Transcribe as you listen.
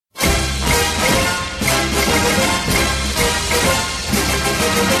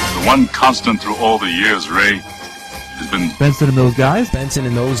one constant through all the years, Ray, has been Benson and those guys. Benson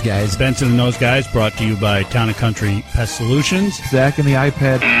and those guys. Benson and those guys, brought to you by Town & Country Pest Solutions. Zach and the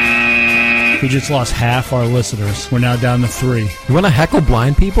iPad. We just lost half our listeners. We're now down to 3. You want to heckle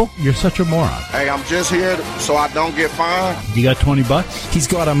blind people? You're such a moron. Hey, I'm just here so I don't get fined. You got $20? He's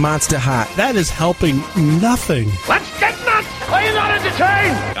got a Monster Hot. That is helping nothing. Let's get nuts! Are you not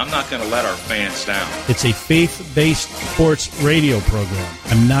entertained? I'm not going to let our fans down. It's a faith-based sports radio program.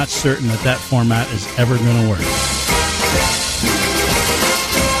 I'm not certain that format is ever going to work.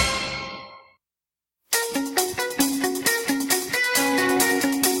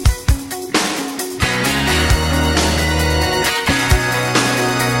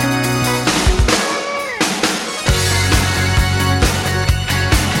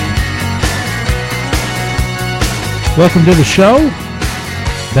 Welcome to the show.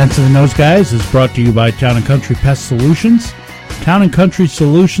 Benson and those guys is brought to you by Town & Country Pest Solutions.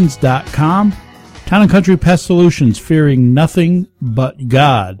 TownandCountrySolutions.com. Town & Country Pest Solutions, fearing nothing but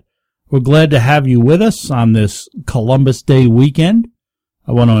God. We're glad to have you with us on this Columbus Day weekend.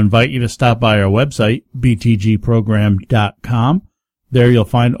 I want to invite you to stop by our website, btgprogram.com. There you'll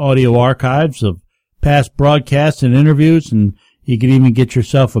find audio archives of past broadcasts and interviews, and you can even get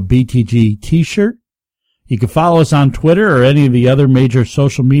yourself a BTG t-shirt. You can follow us on Twitter or any of the other major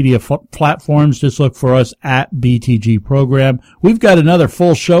social media platforms. Just look for us at BTG Program. We've got another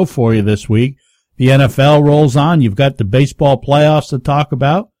full show for you this week. The NFL rolls on. You've got the baseball playoffs to talk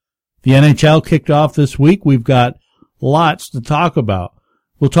about. The NHL kicked off this week. We've got lots to talk about.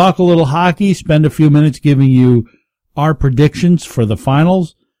 We'll talk a little hockey, spend a few minutes giving you our predictions for the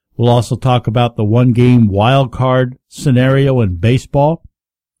finals. We'll also talk about the one-game wild card scenario in baseball.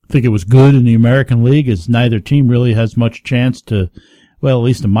 I think it was good in the American League, as neither team really has much chance to, well, at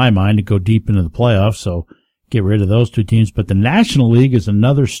least in my mind, to go deep into the playoffs, so get rid of those two teams. But the National League is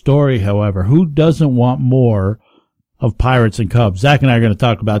another story, however. Who doesn't want more of Pirates and Cubs? Zach and I are going to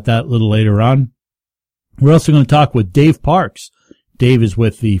talk about that a little later on. We're also going to talk with Dave Parks. Dave is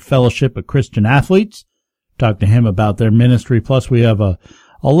with the Fellowship of Christian Athletes. Talk to him about their ministry. Plus, we have a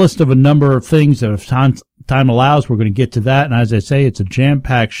list of a number of things that if time allows, we're going to get to that. And as I say, it's a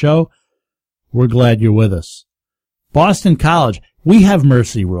jam-packed show. We're glad you're with us. Boston College, we have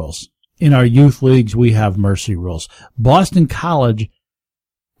mercy rules. In our youth leagues, we have mercy rules. Boston College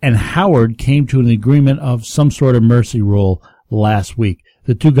and Howard came to an agreement of some sort of mercy rule last week.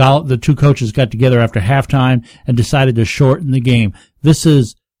 The two coaches got together after halftime and decided to shorten the game. This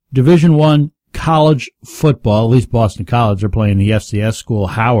is Division I college football. At least Boston College are playing the FCS school,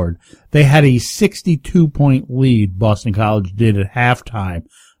 Howard. They had a 62-point lead, Boston College did at halftime.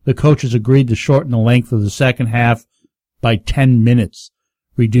 The coaches agreed to shorten the length of the second half by 10 minutes,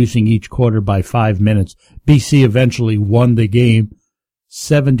 reducing each quarter by 5 minutes. BC eventually won the game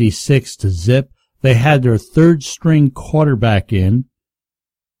 76-0. They had their third-string quarterback in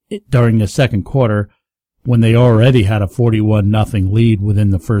during the second quarter, when they already had a 41-0 lead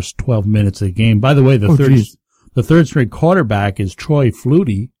within the first 12 minutes of the game. By the way, the third string quarterback is Troy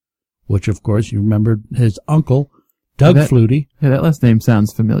Flutie, which, of course, you remember his uncle, Doug Flutie. Yeah, that last name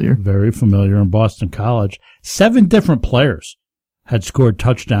sounds familiar. Very familiar in Boston College. 7 different players had scored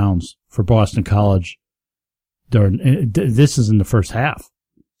touchdowns for Boston College. This is in the first half.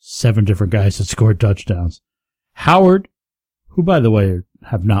 7 different guys had scored touchdowns. Howard, who, by the way,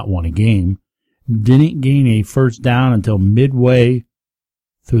 have not won a game, didn't gain a first down until midway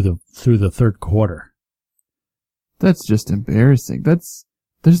through the third quarter. That's just embarrassing. There's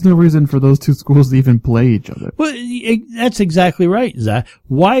no reason for those two schools to even play each other. Well, that's exactly right, Zach.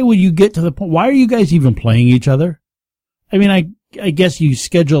 Why would you get to the point? Why are you guys even playing each other? I mean, I guess you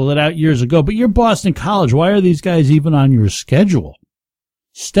scheduled it out years ago, but you're Boston College. Why are these guys even on your schedule?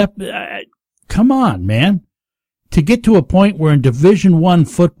 Come on, man. To get to a point where in Division I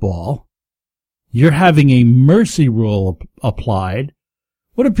football, you're having a mercy rule applied.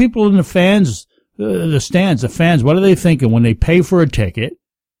 What are people in the fans, the fans, what are they thinking when they pay for a ticket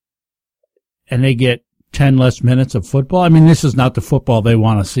and they get 10 less minutes of football? I mean, this is not the football they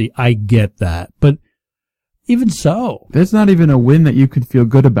want to see. I get that. But even so, there's not even a win that you could feel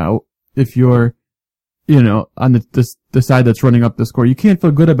good about if you're, on the side that's running up the score. You can't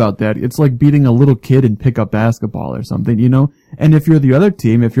feel good about that. It's like beating a little kid in pickup basketball or something, And if you're the other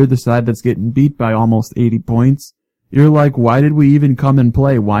team, if you're the side that's getting beat by almost 80 points, you're like, why did we even come and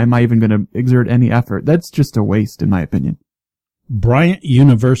play? Why am I even going to exert any effort? That's just a waste, in my opinion. Bryant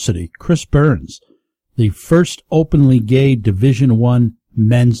University, Chris Burns, the first openly gay Division I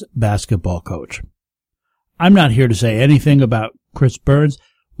men's basketball coach. I'm not here to say anything about Chris Burns.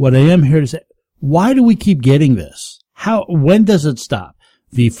 What I am here to say, why do we keep getting this? When does it stop?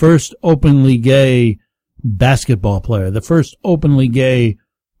 the first openly gay basketball player, the first openly gay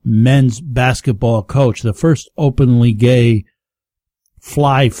men's basketball coach, the first openly gay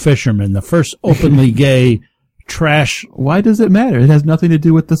fly fisherman, the first openly gay trash. Why does it matter? It has nothing to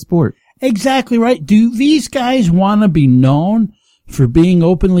do with the sport. Exactly right. Do these guys want to be known for being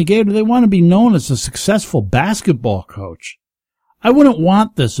openly gay, or do they want to be known as a successful basketball coach? I wouldn't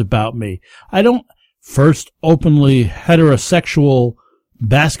want this about me. I don't first openly heterosexual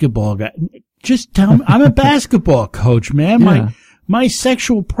basketball guy. Just tell me, I'm a basketball coach, man. Yeah. My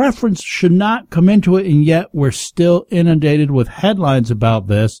sexual preference should not come into it, and yet we're still inundated with headlines about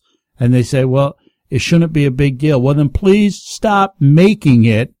this, and they say, well, it shouldn't be a big deal. Well, then please stop making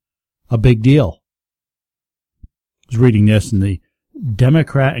it a big deal. I was reading this in the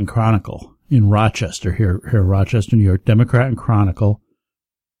Democrat and Chronicle in Rochester, here in Rochester, New York. Democrat and Chronicle.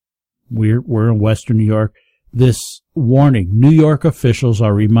 We're in Western New York. This warning: New York officials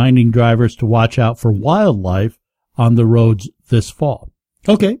are reminding drivers to watch out for wildlife on the roads this fall.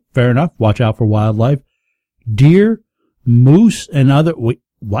 Okay, fair enough. Watch out for wildlife. Deer, moose, and other... Wait,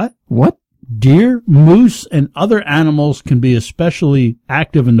 what? What? Deer, moose, and other animals can be especially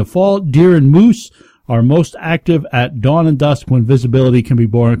active in the fall. Deer and moose are most active at dawn and dusk when visibility can be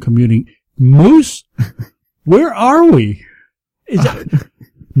poor and commuting. Moose? Where are we? Is that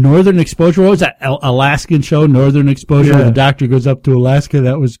Northern Exposure? What was that Alaskan show, Northern Exposure? Yeah. The doctor goes up to Alaska.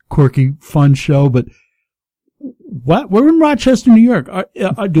 That was a quirky, fun show. But what? We're in Rochester, New York.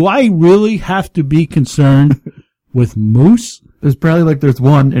 Do I really have to be concerned with moose? There's probably there's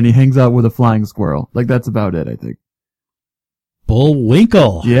one, and he hangs out with a flying squirrel. That's about it, I think.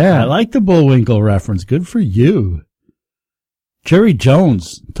 Bullwinkle. Yeah. I like the Bullwinkle reference. Good for you. Jerry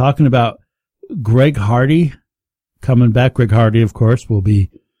Jones talking about Greg Hardy coming back. Greg Hardy, of course,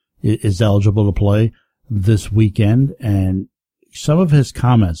 is eligible to play this weekend, and some of his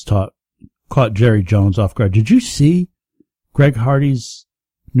comments caught Jerry Jones off guard. Did you see Greg Hardy's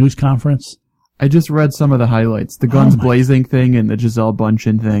news conference? I just read some of the highlights. The guns blazing thing and the Gisele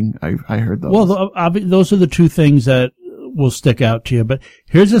Bundchen thing. I heard those. Well, those are the two things that will stick out to you. But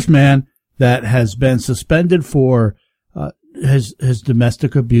here's this man that has been suspended for his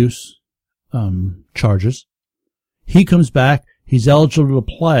domestic abuse charges. He comes back. He's eligible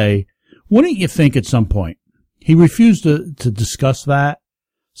to play. Wouldn't you think at some point? He refused to discuss that.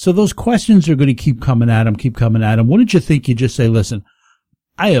 So those questions are going to keep coming at him. Wouldn't you think you just say, listen,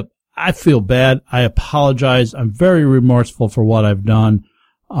 I feel bad. I apologize. I'm very remorseful for what I've done.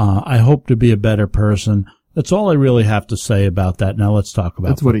 I hope to be a better person. That's all I really have to say about that. Now let's talk about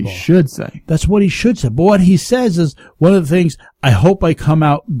That's football. what he should say. That's what he should say. But what he says is one of the things, I hope I come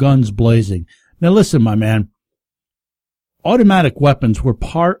out guns blazing. Now listen, my man, automatic weapons were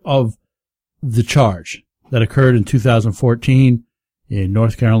part of the charge that occurred in 2014 in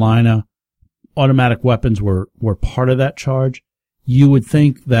North Carolina. Automatic weapons were part of that charge. You would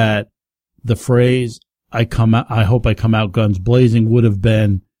think that the phrase, I hope I come out guns blazing would have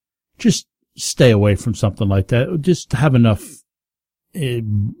been just stay away from something like that. Just have enough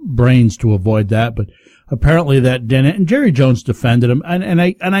brains to avoid that. But apparently that didn't. And Jerry Jones defended him. And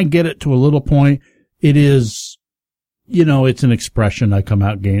I get it to a little point. It is, it's an expression, I come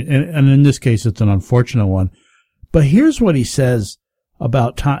out gay. And in this case, it's an unfortunate one. But here's what he says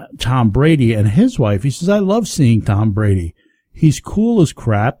about Tom Brady and his wife. He says, I love seeing Tom Brady. He's cool as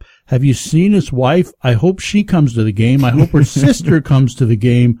crap. Have you seen his wife? I hope she comes to the game. I hope her sister comes to the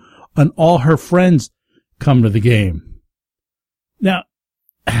game, and all her friends come to the game. Now,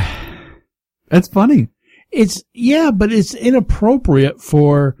 that's funny. But it's inappropriate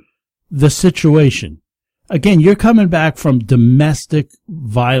for the situation. Again, you're coming back from domestic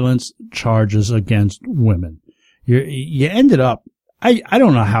violence charges against women. You ended up, I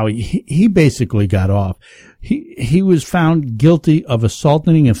don't know how he basically got off. He was found guilty of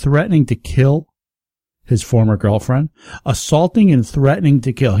assaulting and threatening to kill his former girlfriend. Assaulting and threatening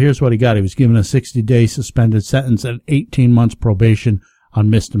to kill. Here's what he got. He was given a 60-day suspended sentence and 18 months probation on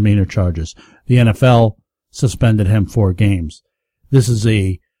misdemeanor charges. The NFL suspended him 4 games. This is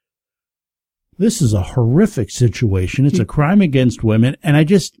a horrific situation. It's a crime against women. And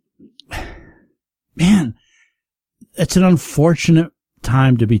it's an unfortunate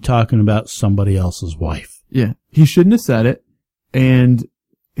time to be talking about somebody else's wife. Yeah, he shouldn't have said it, and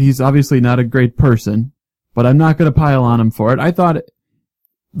he's obviously not a great person, but I'm not going to pile on him for it. I thought,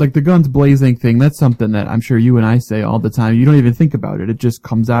 the guns blazing thing, that's something that I'm sure you and I say all the time. You don't even think about it. It just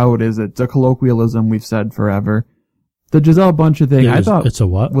comes out as it's a colloquialism we've said forever. The Gisele Bundchen thing, I thought it's a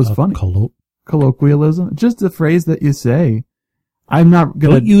what? Was funny. Colloquialism. Just a phrase that you say. I'm not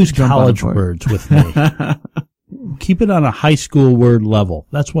going to use college words with me. Keep it on a high school word level.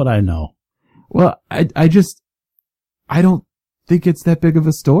 That's what I know. Well, I don't think it's that big of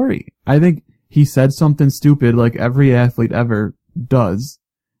a story. I think he said something stupid like every athlete ever does.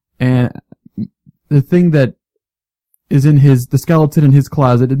 And the thing that is in the skeleton in his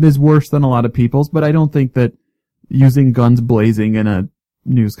closet, it is worse than a lot of people's, but I don't think that using guns blazing in a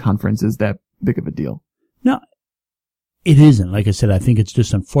news conference is that big of a deal. No, it isn't. Like I said, I think it's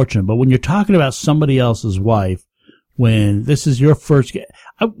just unfortunate. But when you're talking about somebody else's wife, when this is your first,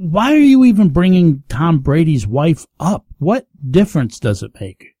 why are you even bringing Tom Brady's wife up? What difference does it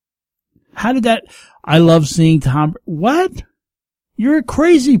make? How did that? I love seeing Tom. What? You're a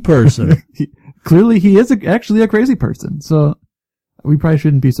crazy person. Clearly, he is actually a crazy person. So we probably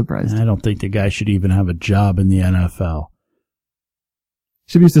shouldn't be surprised. I don't think the guy should even have a job in the NFL.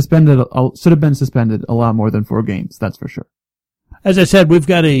 Should have been suspended a lot more than 4 games. That's for sure. As I said, we've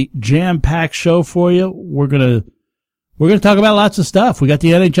got a jam-packed show for you. We're gonna talk about lots of stuff. We got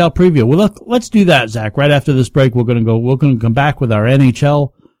the NHL preview. Well, let's do that, Zach. Right after this break, we're gonna come back with our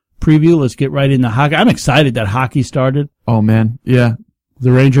NHL preview. Let's get right into hockey. I'm excited that hockey started. Oh man, yeah.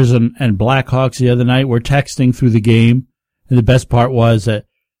 The Rangers and Blackhawks the other night were texting through the game, and the best part was that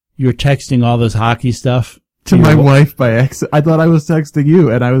you're texting all this hockey stuff to my wife by accident. I thought I was texting you,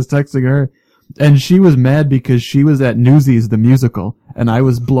 and I was texting her, and she was mad because she was at Newsies the musical, and I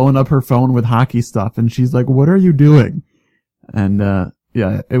was blowing up her phone with hockey stuff, and she's like, "What are you doing?" And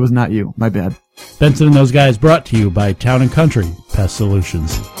yeah, it was not you. My bad. Benson and those guys brought to you by Town & Country Pest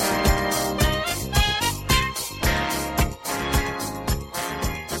Solutions.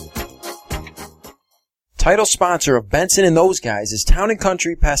 Title sponsor of Benson and those guys is Town &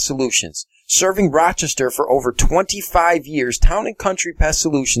 Country Pest Solutions. Serving Rochester for over 25 years, Town & Country Pest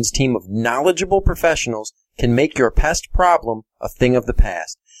Solutions team of knowledgeable professionals can make your pest problem a thing of the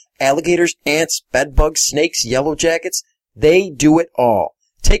past. Alligators, ants, bedbugs, snakes, yellow jackets, they do it all.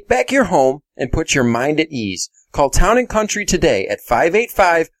 Take back your home and put your mind at ease. Call Town & Country today at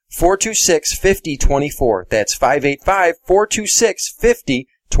 585-426-5024. That's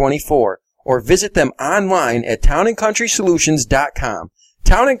 585-426-5024. Or visit them online at townandcountrysolutions.com.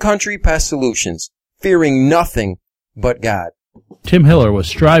 Town & Country Pest Solutions, fearing nothing but God. Tim Hiller was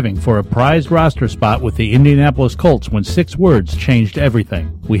striving for a prized roster spot with the Indianapolis Colts when 6 words changed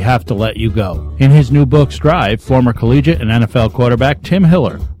everything. We have to let you go. In his new book, Strive, former collegiate and NFL quarterback Tim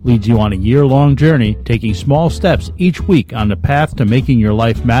Hiller leads you on a year-long journey, taking small steps each week on the path to making your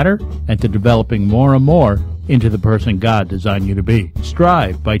life matter and to developing more and more into the person God designed you to be.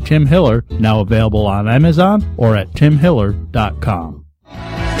 Strive by Tim Hiller, now available on Amazon or at timhiller.com.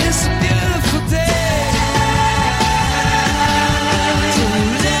 It's a beautiful day.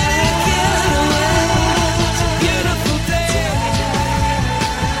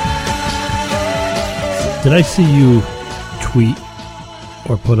 Did I see you tweet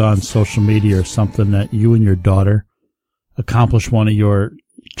or put on social media or something that you and your daughter accomplished one of your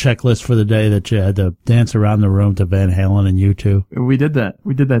checklists for the day, that you had to dance around the room to Van Halen and U2? We did that.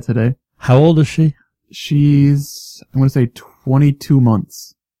 We did that today. How old is she? She's, I'm going to say 22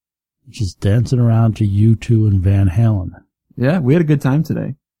 months. She's dancing around to U2 and Van Halen. Yeah, we had a good time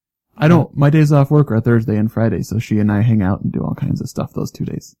today. My days off work are Thursday and Friday, so she and I hang out and do all kinds of stuff those 2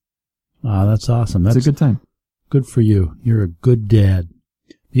 days. Oh, that's awesome. That's a good time. Good for you. You're a good dad.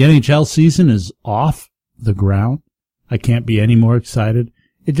 The NHL season is off the ground. I can't be any more excited.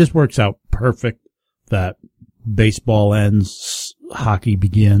 It just works out perfect that baseball ends, hockey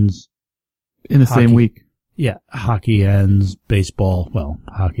begins. In the same week. Yeah, hockey ends, baseball, well,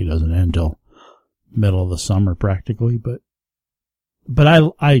 hockey doesn't end till middle of the summer practically, but I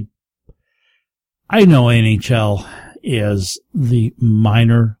know NHL is the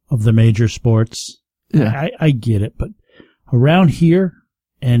minor of the major sports. Yeah. I get it, but around here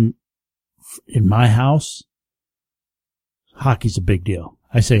and in my house, hockey's a big deal.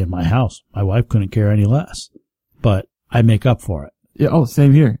 I say in my house. My wife couldn't care any less, but I make up for it. Yeah. Oh,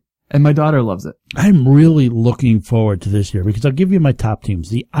 same here. And my daughter loves it. I'm really looking forward to this year because I'll give you my top teams.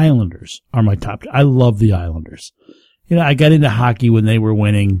 The Islanders are my top. I love the Islanders. You know, I got into hockey when they were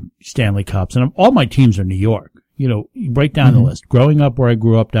winning Stanley Cups, and all my teams are New York. You know, you break down the list. Growing up where I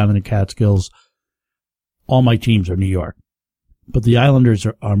grew up down in the Catskills, all my teams are New York. But the Islanders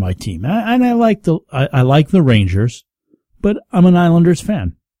are my team. And I like the Rangers, but I'm an Islanders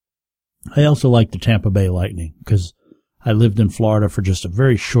fan. I also like the Tampa Bay Lightning because I lived in Florida for just a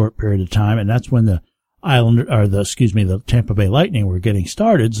very short period of time, and that's when the Tampa Bay Lightning were getting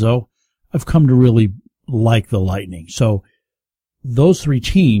started. So I've come to really like the Lightning. So those 3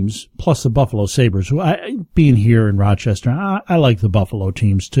 teams, plus the Buffalo Sabres, who being here in Rochester, I like the Buffalo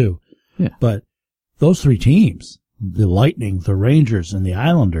teams too. Yeah. But those 3 teams, the Lightning, the Rangers, and the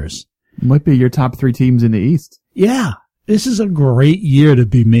Islanders. Might be your top 3 teams in the East. Yeah, this is a great year to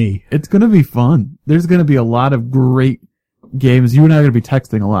be me. It's going to be fun. There's going to be a lot of great games. You and I are going to be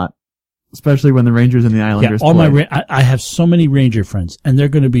texting a lot, especially when the Rangers and the Islanders play. I have so many Ranger friends, and they're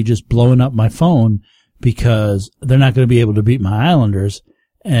going to be just blowing up my phone because they're not going to be able to beat my Islanders,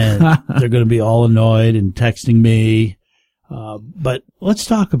 and they're going to be all annoyed and texting me. But let's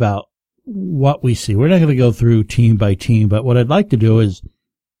talk about what we see. We're not going to go through team by team, but what I'd like to do is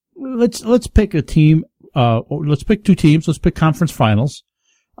let's pick a team. Let's pick 2 teams. Let's pick conference finals.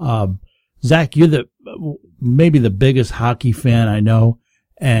 Zach, you're maybe the biggest hockey fan I know,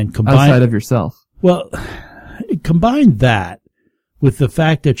 and outside of yourself. Well, combine that with the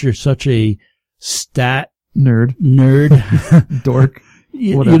fact that you're such a stat nerd, dork.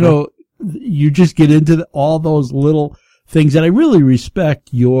 You know, you just get into all those little things, and I really respect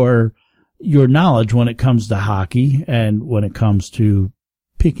your knowledge when it comes to hockey and when it comes to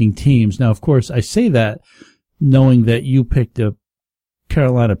picking teams. Now, of course, I say that knowing that you picked the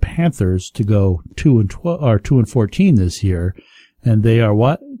Carolina Panthers to go 2-14 this year, and they are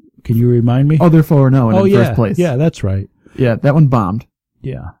what? Can you remind me? Oh, they're 4-0 in first place. Yeah, that's right. Yeah, that one bombed.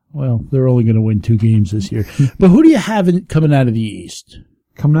 Yeah. Well, they're only going to win 2 games this year. But who do you have coming out of the East?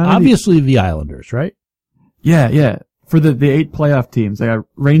 Obviously the Islanders, right? Yeah. For the 8 playoff teams, I got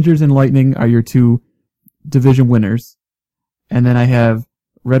Rangers and Lightning are your 2 division winners. And then I have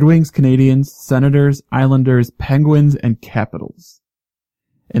Red Wings, Canadiens, Senators, Islanders, Penguins, and Capitals.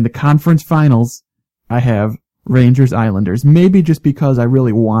 In the conference finals, I have Rangers, Islanders. Maybe just because I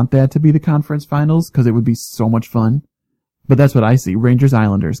really want that to be the conference finals, because it would be so much fun. But that's what I see. Rangers,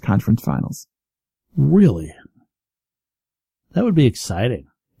 Islanders, conference finals. Really? That would be exciting.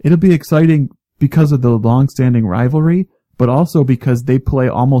 It'll be exciting because of the long-standing rivalry, but also because they play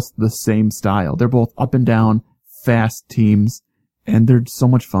almost the same style. They're both up and down, fast teams, and they're so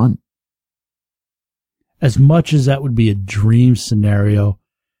much fun. As much as that would be a dream scenario,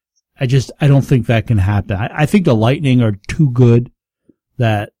 I don't think that can happen. I think the Lightning are too good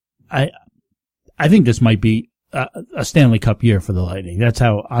that I think this might be a Stanley Cup year for the Lightning. That's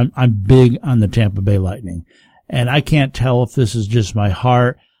how I'm big on the Tampa Bay Lightning. And I can't tell if this is just my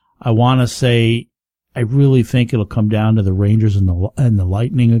heart. I want to say I really think it'll come down to the Rangers and the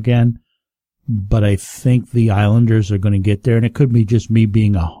Lightning again. But I think the Islanders are going to get there, and it could be just me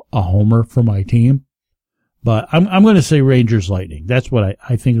being a homer for my team. But I'm going to say Rangers Lightning. That's what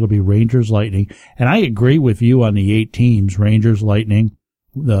I think it'll be, Rangers Lightning. And I agree with you on the 8 teams, Rangers Lightning,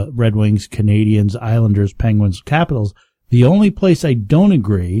 the Red Wings, Canadiens, Islanders, Penguins, Capitals. The only place I don't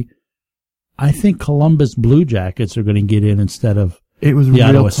agree, I think Columbus Blue Jackets are going to get in instead of it was the real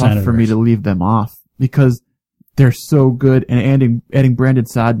Ottawa tough Senators. For me to leave them off because they're so good, and adding Brandon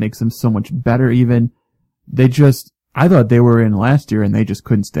Saad makes them so much better even. I thought they were in last year and they just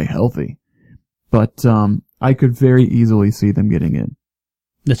couldn't stay healthy. But I could very easily see them getting in.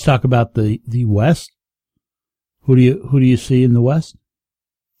 Let's talk about the West. Who do you see in the West?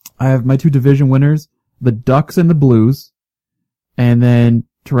 I have my 2 division winners, the Ducks and the Blues. And then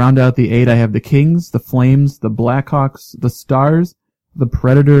to round out the 8, I have the Kings, the Flames, the Blackhawks, the Stars, the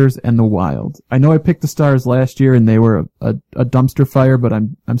Predators, and the Wild. I know I picked the Stars last year and they were a dumpster fire, but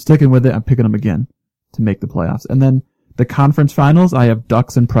I'm sticking with it. I'm picking them again to make the playoffs. And then the conference finals, I have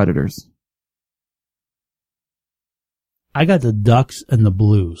Ducks and Predators. I got the Ducks and the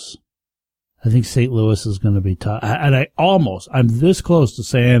Blues. I think St. Louis is going to be tough. And I'm this close to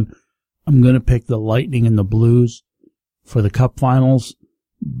saying I'm going to pick the Lightning and the Blues for the Cup Finals,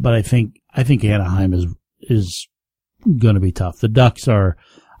 but I think Anaheim is going to be tough. The Ducks I'm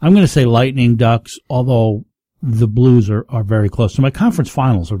going to say Lightning, Ducks, although the Blues are very close. So my conference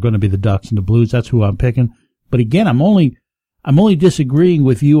finals are going to be the Ducks and the Blues. That's who I'm picking. But again, I'm only disagreeing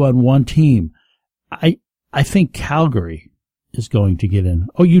with you on one team. I think Calgary is going to get in.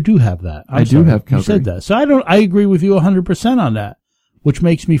 Oh, you do have that. I do have Calgary. You said that. So I agree with you 100% on that, which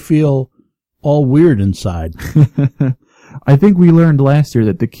makes me feel all weird inside. I think we learned last year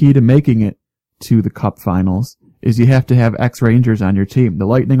that the key to making it to the Cup Finals is you have to have ex-Rangers on your team. The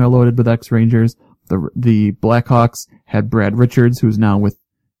Lightning are loaded with ex-Rangers. The Blackhawks had Brad Richards, who's now with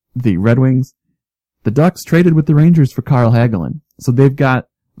the Red Wings. The Ducks traded with the Rangers for Carl Hagelin. So they've got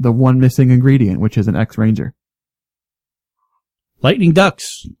the one missing ingredient, which is an ex-Ranger. Lightning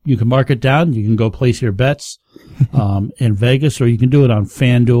Ducks. You can mark it down. You can go place your bets in Vegas, or you can do it on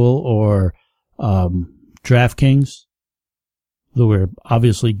FanDuel or DraftKings. Though we're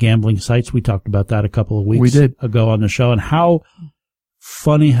obviously gambling sites. We talked about that a couple of weeks ago on the show. And how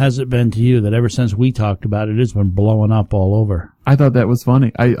funny has it been to you that ever since we talked about it, it's been blowing up all over? I thought that was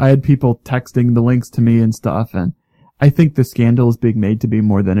funny. I had people texting the links to me and stuff, and I think the scandal is being made to be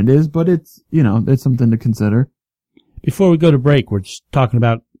more than it is, but it's, it's something to consider. Before we go to break, we're just talking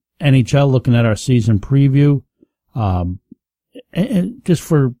about NHL, looking at our season preview. And just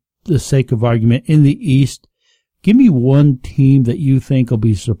for the sake of argument, in the East, give me one team that you think will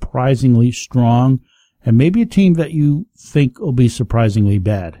be surprisingly strong, and maybe a team that you think will be surprisingly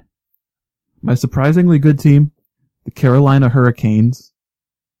bad. My surprisingly good team, the Carolina Hurricanes,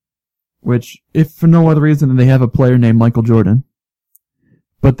 which, if for no other reason than they have a player named Michael Jordan.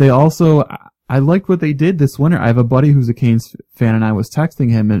 But they also, I liked what they did this winter. I have a buddy who's a Canes fan, and I was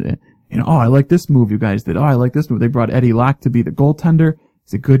texting him, and I like this move you guys did. Oh, I like this move. They brought Eddie Locke to be the goaltender.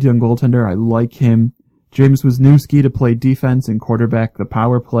 He's a good young goaltender. I like him. James Wisniewski to play defense and quarterback the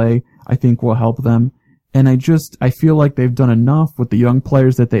power play, I think will help them. And I feel like they've done enough with the young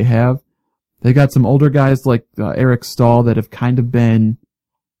players that they have. They got some older guys like Eric Stahl that have kind of been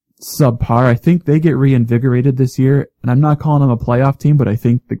subpar. I think they get reinvigorated this year, and I'm not calling them a playoff team, but I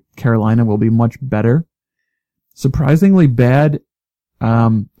think the Carolina will be much better. Surprisingly bad,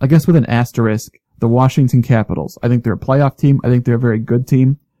 I guess with an asterisk, the Washington Capitals. I think they're a playoff team. I think they're a very good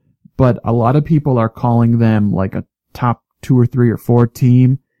team, but a lot of people are calling them like a top 2 or 3 or 4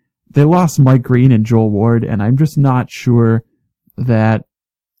 team. They lost Mike Green and Joel Ward, and I'm just not sure that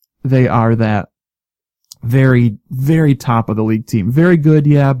they are that very, very top of the league team. Very good,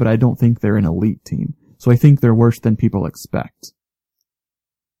 yeah, but I don't think they're an elite team. So I think they're worse than people expect.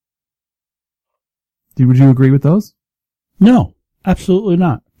 Would you agree with those? No, absolutely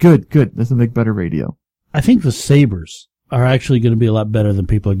not. Good. This will make better radio. I think the Sabres are actually going to be a lot better than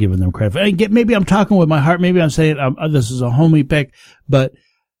people are giving them credit for. Maybe I'm talking with my heart. Maybe I'm saying this is a homie pick, but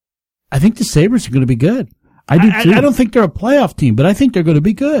I think the Sabres are going to be good. I do too. I don't think they're a playoff team, but I think they're going to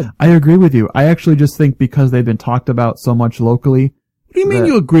be good. I agree with you. I actually just think because they've been talked about so much locally. What do you mean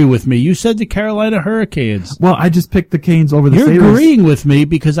you agree with me? You said the Carolina Hurricanes. Well, I just picked the Canes over the Sabres. You're agreeing with me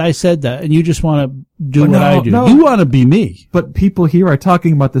because I said that, and you just want to do what I do. No. You want to be me. But people here are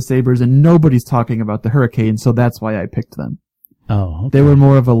talking about the Sabres, and nobody's talking about the Hurricanes, so that's why I picked them. Oh, okay. They were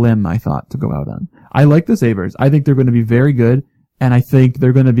more of a limb, I thought, to go out on. I like the Sabres. I think they're going to be very good, and I think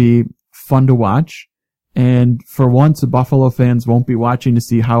they're going to be fun to watch. And for once, the Buffalo fans won't be watching to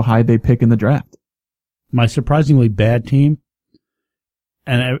see how high they pick in the draft. My surprisingly bad team,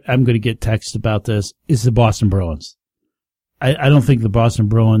 and I'm going to get text about this, is the Boston Bruins. I don't think the Boston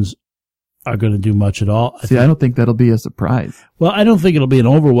Bruins are going to do much at all. I don't think that'll be a surprise. Well, I don't think it'll be an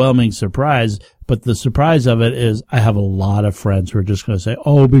overwhelming surprise, but the surprise of it is I have a lot of friends who are just going to say,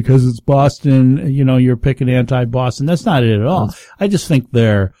 oh, because it's Boston, you're picking anti-Boston. That's not it at all. I just think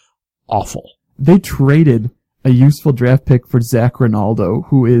they're awful. They traded a useful draft pick for Zach Ronaldo,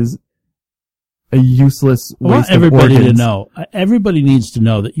 who is a useless waste of organs. To know. Everybody needs to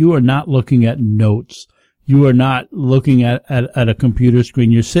know that you are not looking at notes. You are not looking at a computer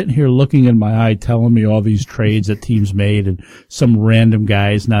screen. You're sitting here looking in my eye, telling me all these trades that teams made, and some random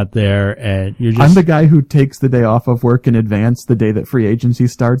guy's not there, and you're just... I'm the guy who takes the day off of work in advance the day that free agency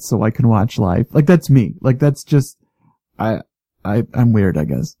starts so I can watch live. Like, that's me. Like, that's just... I'm weird, I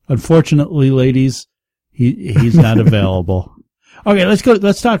guess. Unfortunately, ladies, he's not available. Okay,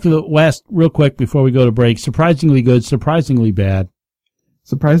 let's talk to the West real quick before we go to break. Surprisingly good, surprisingly bad.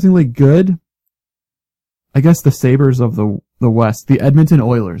 Surprisingly good, I guess the Sabres of the West, the Edmonton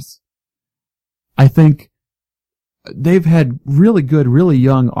Oilers. I think they've had really good, really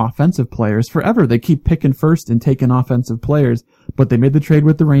young offensive players forever. They keep picking first and taking offensive players, but they made the trade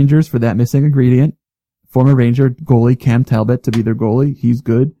with the Rangers for that missing ingredient. Former Ranger goalie Cam Talbot to be their goalie. He's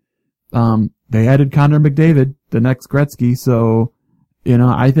good. They added Connor McDavid, the next Gretzky. So,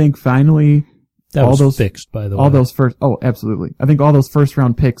 I think finally that all was those fixed, by the way. All those absolutely. I think all those first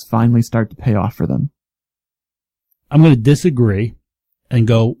round picks finally start to pay off for them. I'm going to disagree and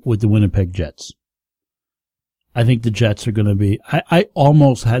go with the Winnipeg Jets. I think the Jets are going to be, I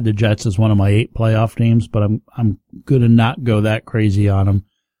almost had the Jets as one of my 8 playoff teams, but I'm going to not go that crazy on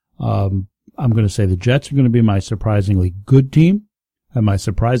them. I'm going to say the Jets are going to be my surprisingly good team, and my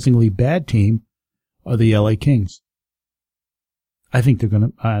surprisingly bad team are the LA Kings. I think they're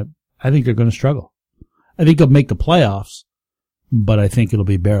going to struggle. I think they'll make the playoffs, but I think it'll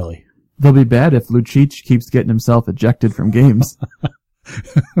be barely. They'll be bad if Lucic keeps getting himself ejected from games.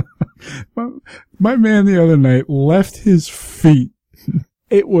 My man the other night left his feet.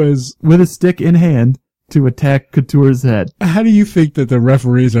 It was with a stick in hand to attack Couture's head. How do you think that the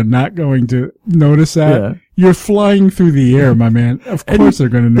referees are not going to notice that? Yeah. You're flying through the air, my man. Of course they're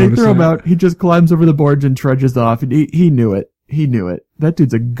going to notice that. They throw him out. He just climbs over the boards and trudges off. And he knew it. He knew it. That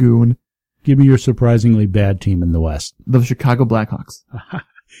dude's a goon. Give me your surprisingly bad team in the West. The Chicago Blackhawks.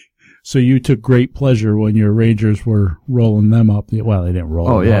 So you took great pleasure when your Rangers were rolling them up. Well, they didn't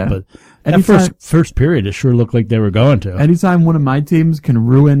roll them up, but that first period, it sure looked like they were going to. Anytime one of my teams can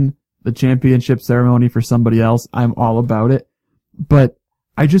ruin the championship ceremony for somebody else, I'm all about it. But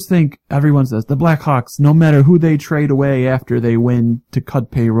I just think everyone says the Blackhawks, no matter who they trade away after they win to cut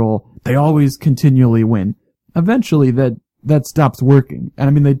payroll, they always continually win. Eventually that stops working. And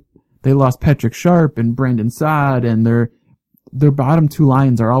I mean, they lost Patrick Sharp and Brandon Saad, and their bottom two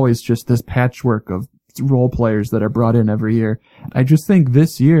lines are always just this patchwork of role players that are brought in every year. I just think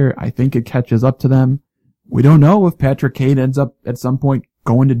this year, I think it catches up to them. We don't know if Patrick Kane ends up at some point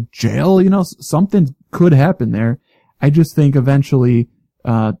going to jail. You know, something could happen there. I just think eventually,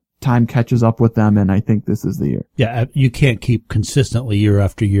 time catches up with them, and I think this is the year. Yeah, you can't keep consistently year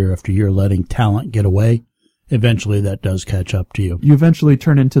after year after year letting talent get away. Eventually that does catch up to you. You eventually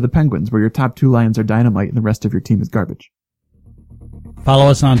turn into the Penguins, where your top two lines are dynamite and the rest of your team is garbage. Follow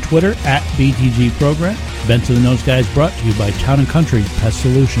us on Twitter at BTG Program. Benson and Those Guys brought to you by Town & Country Pest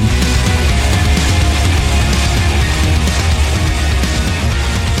Solutions.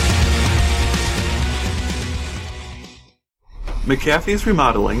 McAfee's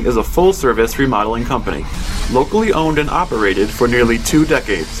Remodeling is a full-service remodeling company, locally owned and operated for nearly 2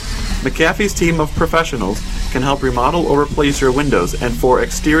 decades. McAfee's team of professionals can help remodel or replace your windows, and for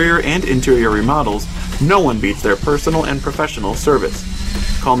exterior and interior remodels, no one beats their personal and professional service.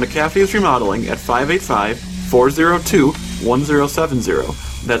 Call McAfee's Remodeling at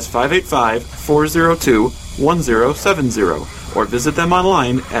 585-402-1070. That's 585-402-1070. Or visit them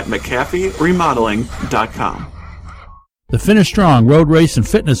online at McAfeeRemodeling.com. The Finish Strong Road Race and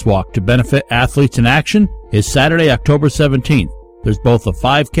Fitness Walk to benefit Athletes in Action is Saturday, October 17th. There's both a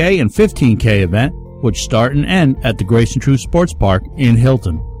 5K and 15K event, which start and end at the Grace and True Sports Park in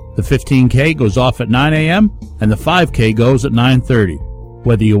Hilton. The 15K goes off at 9 a.m. and the 5K goes at 9:30.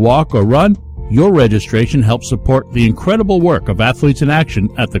 Whether you walk or run, your registration helps support the incredible work of Athletes in Action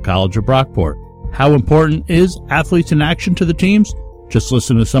at the College of Brockport. How important is Athletes in Action to the teams? Just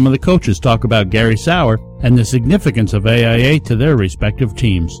listen to some of the coaches talk about Gary Sauer and the significance of AIA to their respective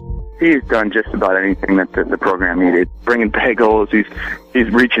teams. He's done just about anything that the program needed. Bringing bagels,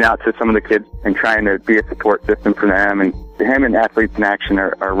 he's reaching out to some of the kids and trying to be a support system for them. And him and Athletes in Action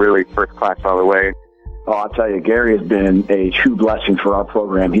are really first class all the way. Oh, I'll tell you, Gary has been a true blessing for our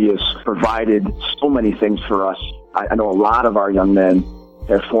program. He has provided so many things for us. I know a lot of our young men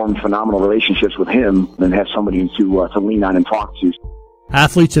have formed phenomenal relationships with him and have somebody to lean on and talk to.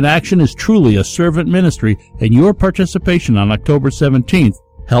 Athletes in Action is truly a servant ministry, and your participation on October 17th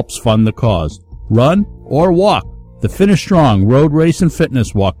helps fund the cause. Run or walk the Finish Strong Road Race and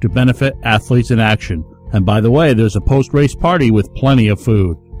Fitness Walk to benefit Athletes in Action. And by the way, there's a post-race party with plenty of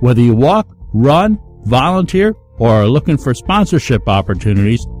food. Whether you walk, run, volunteer, or are looking for sponsorship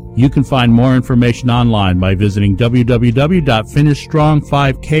opportunities, you can find more information online by visiting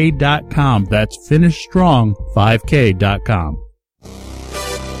www.finishstrong5k.com. That's finishstrong5k.com.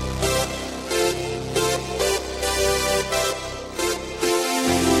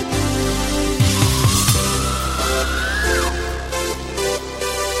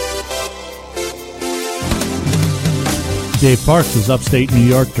 Dave Parks is Upstate New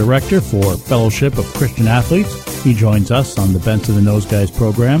York Director for Fellowship of Christian Athletes. He joins us on the Benson and Those Guys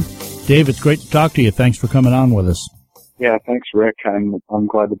program. Dave, it's great to talk to you. Thanks for coming on with us. Yeah, thanks, Rick. I'm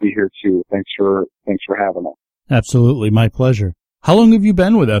glad to be here too. Thanks for having us. Absolutely, my pleasure. How long have you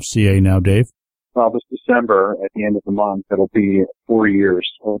been with FCA now, Dave? Well, this December, at the end of the month, it'll be 4 years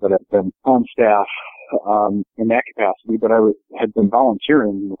that I've been on staff in that capacity, but I had been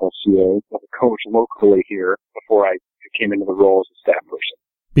volunteering with FCA as a coach locally here before I came into the role as a staff person.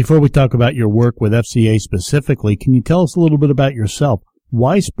 Before we talk about your work with FCA specifically, can you tell us a little bit about yourself?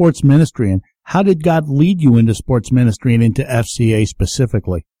 Why sports ministry, and how did God lead you into sports ministry and into FCA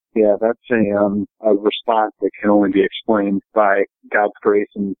specifically? Yeah, that's a response that can only be explained by God's grace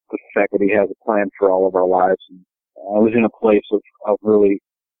and the fact that He has a plan for all of our lives. And I was in a place of really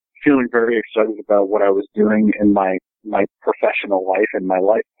feeling very excited about what I was doing in my professional life and my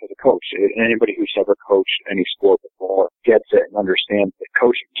life as a coach. Anybody who's ever coached any sport before gets it and understands that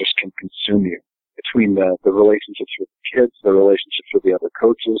coaching just can consume you. Between the relationships with the kids, the relationships with the other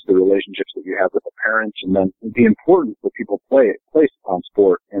coaches, the relationships that you have with the parents, and then the importance that people place upon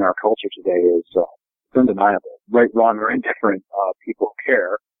sport in our culture today is undeniable. Right, wrong, or indifferent, people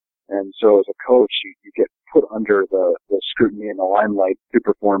care. And so as a coach, you get put under the scrutiny and the limelight to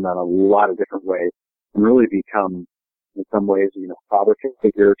perform in a lot of different ways and really become, in some ways, father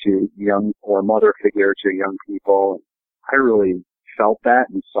figure to young or mother figure to young people. And I really felt that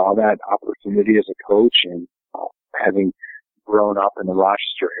and saw that opportunity as a coach, and having grown up in the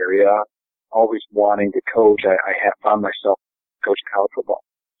Rochester area, always wanting to coach. I have found myself coaching college football.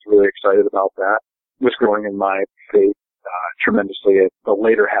 I was really excited about that. Was growing in my faith tremendously at the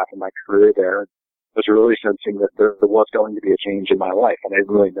later half of my career there. I was really sensing that there was going to be a change in my life, and I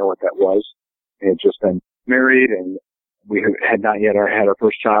didn't really know what that was. I had just been married, and we had not yet had our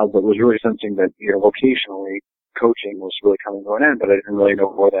first child, but was really sensing that, vocationally, coaching was really coming to an end, but I didn't really know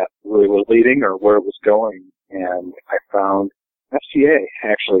where that really was leading or where it was going. And I found FCA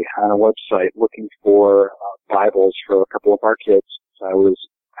actually on a website looking for Bibles for a couple of our kids. So I was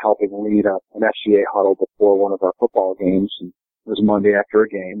helping lead an FCA huddle before one of our football games, and it was Monday after a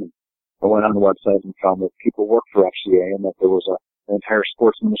game. And I went on the website and found that people worked for FCA and that there was an entire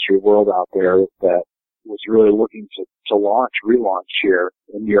sports ministry world out there that was really looking to relaunch here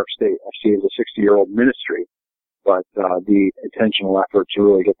in New York State. FCA is a 60-year-old ministry, but the intentional effort to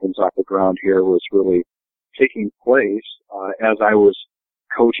really get things off the ground here was really taking place as I was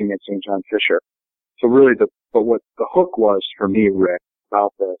coaching at St. John Fisher. So really, what the hook was for me, Rick,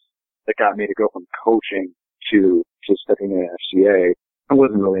 about this that got me to go from coaching to stepping in FCA, it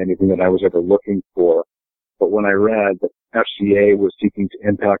wasn't really anything that I was ever looking for. But when I read that FCA was seeking to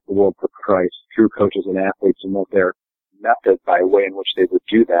impact the world for Christ through coaches and athletes, and that their method by way in which they would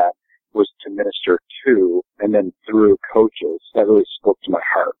do that was to minister to and then through coaches, that really spoke to my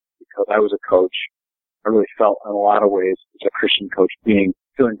heart. Because I was a coach, I really felt in a lot of ways as a Christian coach feeling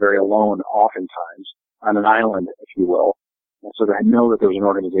very alone oftentimes on an island, if you will. And so I know that there was an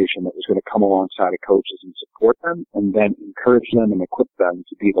organization that was going to come alongside of coaches and support them and then encourage them and equip them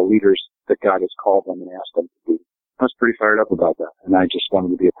to be the leaders that God has called them and asked them to be. I was pretty fired up about that, and I just wanted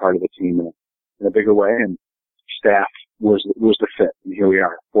to be a part of the team in a bigger way, and staff was the fit, and here we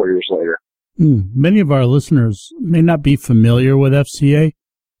are 4 years later. Many of our listeners may not be familiar with FCA.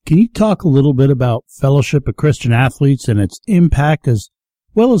 Can you talk a little bit about Fellowship of Christian Athletes and its impact, as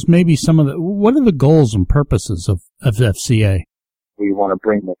well as maybe what are the goals and purposes of FCA? We want to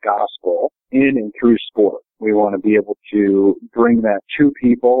bring the gospel in and through sport. We want to be able to bring that to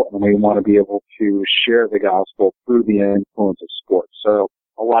people, and we want to be able to share the gospel through the influence of sport. So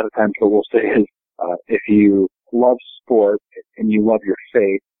a lot of times what we'll say is, if you love sport and you love your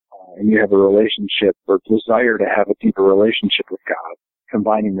faith, and you have a relationship or desire to have a deeper relationship with God,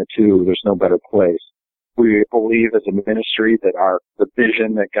 combining the two, there's no better place. We believe as a ministry that the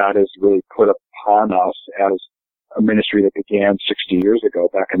vision that God has really put upon us as a ministry that began 60 years ago,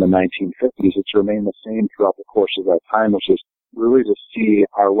 back in the 1950s, it's remained the same throughout the course of that time, which is really to see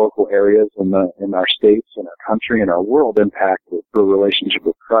our local areas in our states, in our country, and our world impacted through a relationship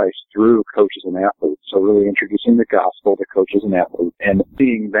with Christ through coaches and athletes. So really introducing the gospel to coaches and athletes and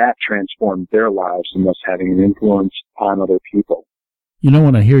seeing that transform their lives and thus having an influence on other people.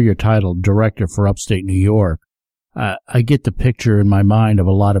 When I hear your title, Director for Upstate New York, I get the picture in my mind of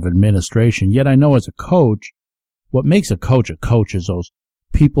a lot of administration. Yet I know as a coach, what makes a coach is those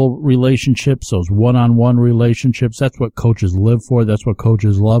people relationships, those one-on-one relationships. That's what coaches live for. That's what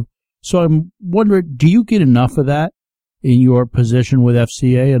coaches love. So I'm wondering, do you get enough of that in your position with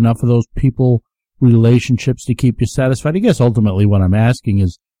FCA, enough of those people relationships to keep you satisfied? I guess ultimately what I'm asking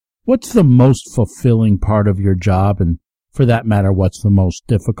is, what's the most fulfilling part of your job? And for that matter, what's the most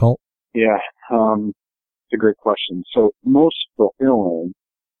difficult? Yeah, it's a great question. So most fulfilling,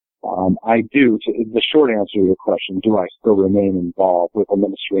 I do. The short answer to your question, do I still remain involved with the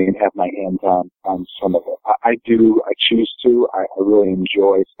ministry and have my hands on some of it? I do. I choose to. I really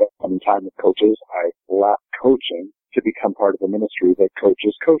enjoy spending time with coaches. I left coaching to become part of the ministry that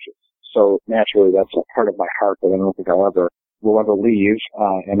coaches coaches. So naturally, that's a part of my heart that I don't think will ever leave.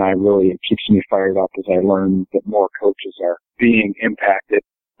 And it keeps me fired up as I learn that more coaches are being impacted.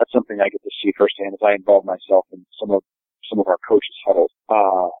 That's something I get to see firsthand as I involve myself in some of our coaches' huddles.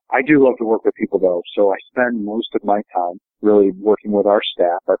 I do love to work with people, though, so I spend most of my time really working with our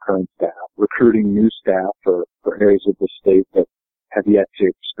staff, our current staff, recruiting new staff for areas of the state that have yet to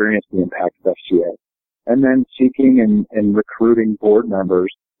experience the impact of FCA, and then seeking and recruiting board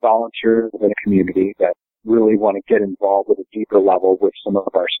members, volunteers within a community that really want to get involved at a deeper level with some of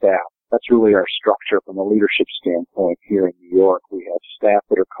our staff. That's really our structure from a leadership standpoint here in New York. We have staff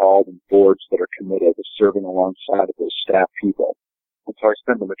that are called and boards that are committed to serving alongside of those staff people. And so I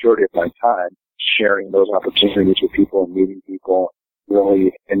spend the majority of my time sharing those opportunities with people and meeting people,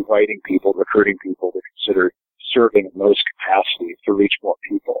 really inviting people, recruiting people to consider serving in those capacities to reach more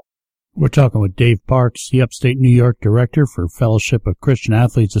people. We're talking with Dave Parks, the Upstate New York Director for Fellowship of Christian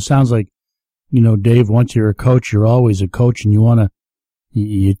Athletes. It sounds like, Dave, once you're a coach, you're always a coach, and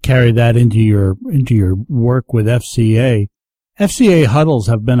you carry that into your work with FCA. FCA huddles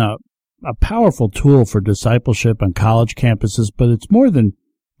have been a a powerful tool for discipleship on college campuses, but it's more than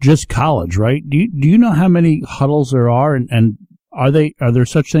just college, right? Do you know how many huddles there are, and are there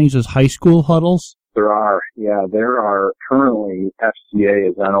such things as high school huddles? There are, yeah. There are currently, FCA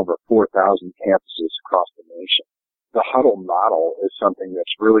is on over 4,000 campuses across the nation. The huddle model is something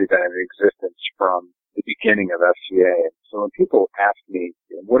that's really been in existence from the beginning of FCA. And so when people ask me,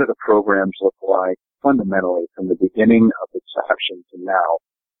 what do the programs look like, fundamentally, from the beginning of inception to now,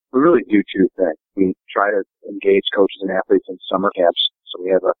 we really do two things. We try to engage coaches and athletes in summer camps. So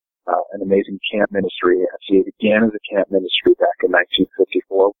we have an amazing camp ministry. FCA began as a camp ministry back in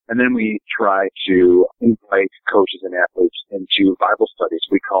 1954. And then we try to invite coaches and athletes into Bible studies.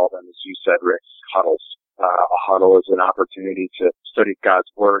 We call them, as you said, Rick, huddles. A huddle is an opportunity to study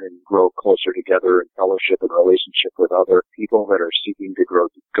God's Word and grow closer together in fellowship and relationship with other people that are seeking to go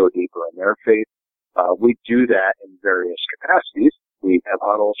deeper in their faith. We do that in various capacities. We have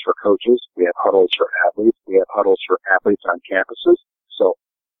huddles for coaches. We have huddles for athletes. We have huddles for athletes on campuses. So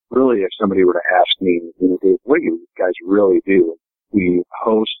really, if somebody were to ask me, Dave, what do you guys really do? We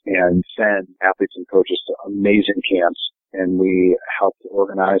host and send athletes and coaches to amazing camps, and we help to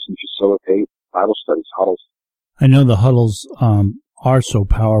organize and facilitate Bible studies, huddles. I know the huddles are so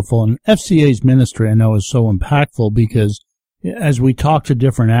powerful, and FCA's ministry I know is so impactful because as we talk to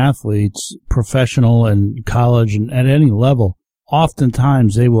different athletes, professional and college and at any level,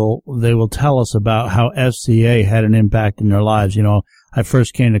 oftentimes they will tell us about how FCA had an impact in their lives. You know, I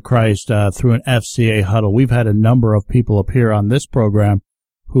first came to Christ through an FCA huddle. We've had a number of people appear on this program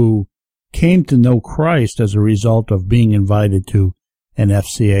who came to know Christ as a result of being invited to an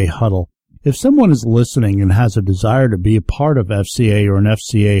FCA huddle. If someone is listening and has a desire to be a part of FCA or an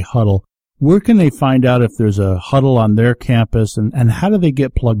FCA huddle, where can they find out if there's a huddle on their campus, and how do they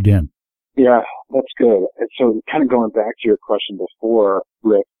get plugged in? Yeah, that's good. And so kind of going back to your question before,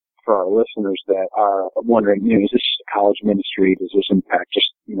 Rick, for our listeners that are wondering, is this a college ministry? Does this impact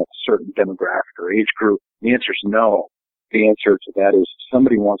just, a certain demographic or age group? The answer is no. The answer to that is if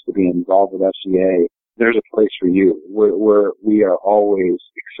somebody wants to be involved with FCA, there's a place for you. We are always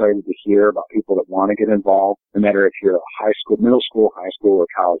excited to hear about people that want to get involved, no matter if you're a high school, middle school, high school, or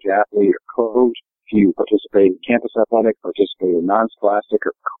college athlete or coach. If you participate in campus athletics, participate in non-scholastic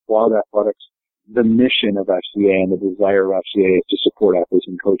or club athletics, the mission of FCA and the desire of FCA is to support athletes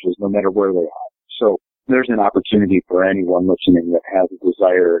and coaches no matter where they are. So there's an opportunity for anyone listening that has a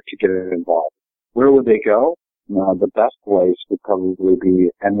desire to get involved. Where would they go? The best place would probably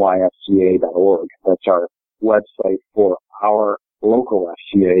be nyfca.org. That's our website for our local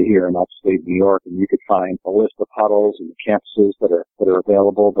FCA here in upstate New York, and you could find a list of huddles and the campuses that are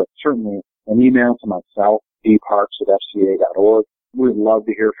available, but certainly an email to myself, dparks@fca.org. We'd love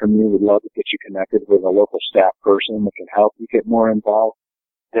to hear from you. We'd love to get you connected with a local staff person that can help you get more involved.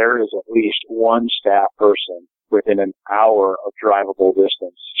 There is at least one staff person within an hour of drivable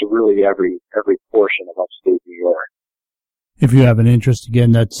distance to really every portion of upstate New York. If you have an interest,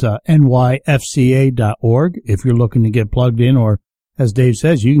 again, that's nyfca.org. If you're looking to get plugged in, or as Dave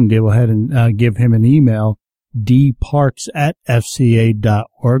says, you can go ahead and give him an email,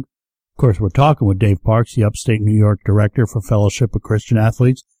 dparks@fca.org. Of course, we're talking with Dave Parks, the upstate New York director for Fellowship of Christian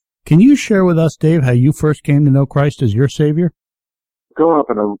Athletes. Can you share with us, Dave, how you first came to know Christ as your Savior? Growing up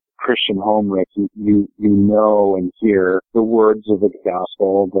in a Christian home, Rick, you know and hear the words of the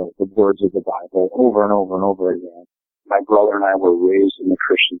gospel, the words of the Bible over and over and over again. My brother and I were raised in the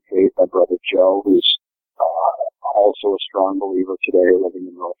Christian faith. My brother Joe, who's also a strong believer today, living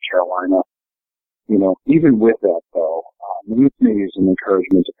in North Carolina. Even with that, though, maybe as an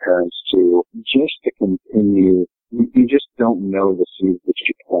encouragement to parents to continue. You just don't know the seeds that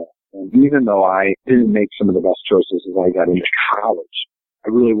you plant. And even though I didn't make some of the best choices as I got into college, I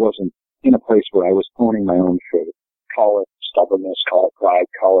really wasn't in a place where I was owning my own faith. Call it stubbornness, call it pride,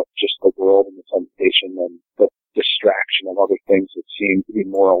 call it just the world and the temptation and the distraction of other things that seem to be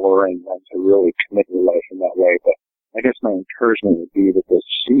more alluring than to really commit your life in that way. But I guess my encouragement would be that the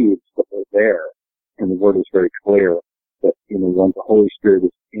seeds that are there, and the word is very clear, that, when the Holy Spirit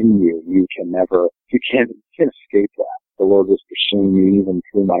is in you, you can't escape that. The Lord was pursuing me even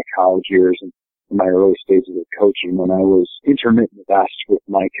through my college years and in my early stages of coaching when I was intermittent best with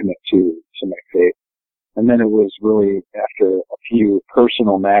my commit to my faith. And then it was really after a few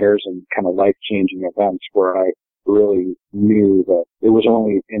personal matters and kind of life-changing events where I really knew that it was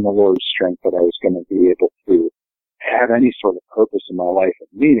only in the Lord's strength that I was going to be able to have any sort of purpose in my life and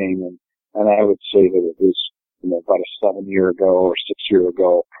meaning. And I would say that it was, about a 7-year ago or 6-year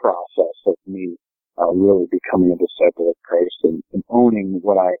ago process of me really becoming a disciple of Christ and honing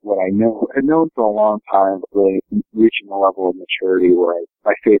what I know, had known for a long time, but really reaching a level of maturity where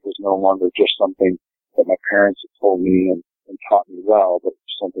my faith is no longer just something that my parents had told me and taught me well, but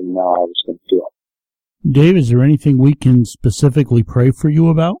something now I was going to do. Dave, is there anything we can specifically pray for you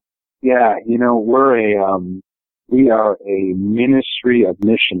about? Yeah, we are a ministry of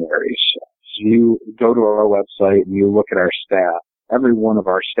missionaries. So you go to our website and you look at our staff. Every one of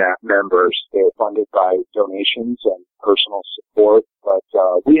our staff members, they're funded by donations and personal support, but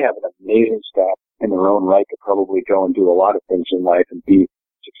we have an amazing staff in their own right to probably go and do a lot of things in life and be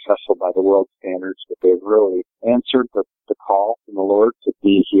successful by the world standards, but they've really answered the call from the Lord to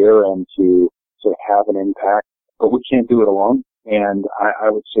be here and to have an impact, but we can't do it alone. And I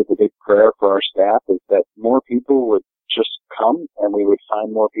would say the big prayer for our staff is that more people would just come and we would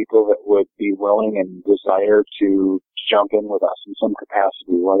find more people that would be willing and desire to jump in with us in some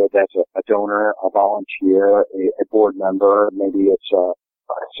capacity, whether that's a donor, a volunteer, a board member, maybe it's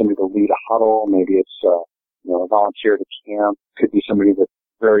somebody to lead a huddle, maybe it's a volunteer to camp, could be somebody that's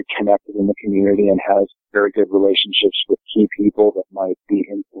very connected in the community and has very good relationships with key people that might be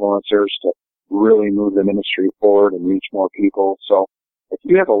influencers to really move the ministry forward and reach more people. So if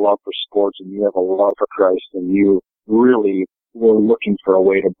you have a love for sports and you have a love for Christ and you really were looking for a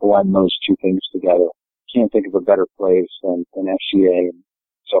way to blend those two things together, can't think of a better place than FCA.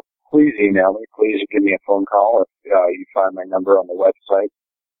 So please email me. Please give me a phone call if you find my number on the website.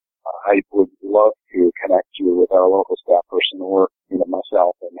 I would love to connect you with our local staff person or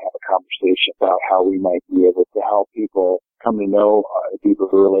myself and have a conversation about how we might be able to help people come to know a deeper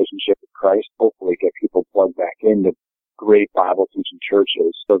relationship with Christ, hopefully get people plugged back into great Bible teaching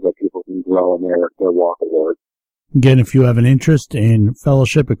churches so that people can grow in their walk of the Lord. Again, if you have an interest in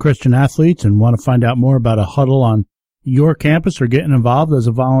Fellowship of Christian Athletes and want to find out more about a huddle on your campus or getting involved as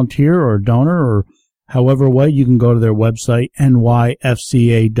a volunteer or a donor or however way, you can go to their website,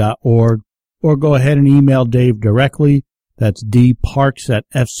 nyfca.org, or go ahead and email Dave directly. That's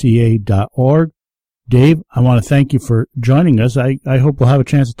dparks@fca.org. Dave, I want to thank you for joining us. I hope we'll have a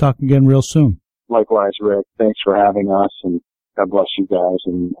chance to talk again real soon. Likewise, Rick. Thanks for having us, and God bless you guys,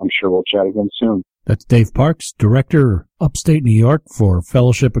 and I'm sure we'll chat again soon. That's Dave Parks, Director, Upstate New York for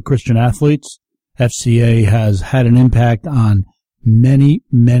Fellowship of Christian Athletes. FCA has had an impact on many,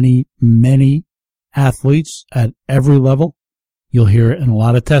 many, many athletes at every level. You'll hear it in a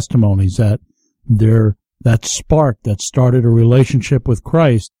lot of testimonies that that spark that started a relationship with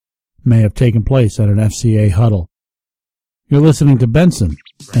Christ may have taken place at an FCA huddle. You're listening to Benson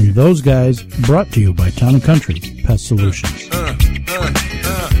and Those Guys, brought to you by Town & Country Pest Solutions.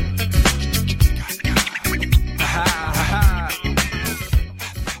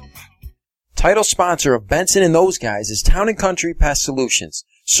 Title sponsor of Benson and Those Guys is Town & Country Pest Solutions.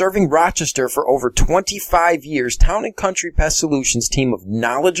 Serving Rochester for over 25 years, Town & Country Pest Solutions team of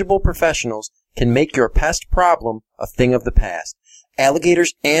knowledgeable professionals can make your pest problem a thing of the past.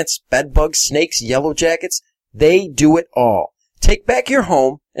 Alligators, ants, bedbugs, snakes, yellow jackets, they do it all. Take back your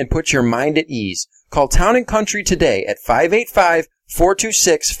home and put your mind at ease. Call Town & Country today at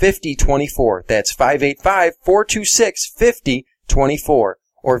 585-426-5024. That's 585-426-5024.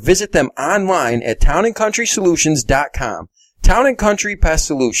 Or visit them online at townandcountrysolutions.com. Town & Country Pest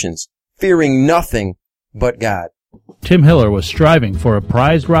Solutions, fearing nothing but God. Tim Hiller was striving for a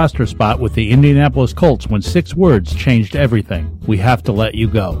prized roster spot with the Indianapolis Colts when 6 words changed everything. We have to let you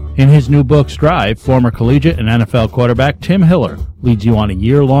go. In his new book, Strive, former collegiate and NFL quarterback Tim Hiller leads you on a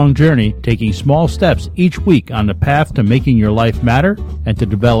year-long journey, taking small steps each week on the path to making your life matter and to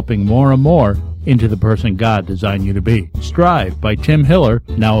developing more and more into the person God designed you to be. Strive by Tim Hiller,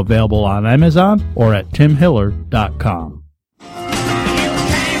 now available on Amazon or at timhiller.com.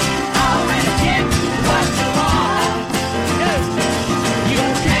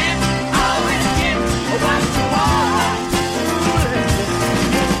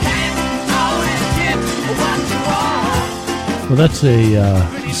 Well, that's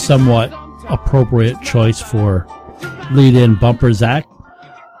a somewhat appropriate choice for lead-in bumper Zach,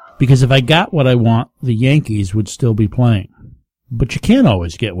 because if I got what I want, the Yankees would still be playing. But you can't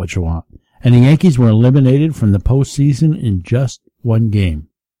always get what you want, and the Yankees were eliminated from the postseason in just one game.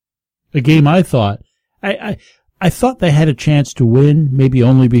 A game I thought I thought they had a chance to win, maybe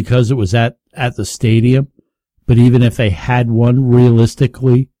only because it was at the stadium. But even if they had won,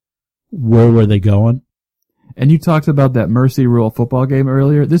 realistically, where were they going? And you talked about that Mercy Rule football game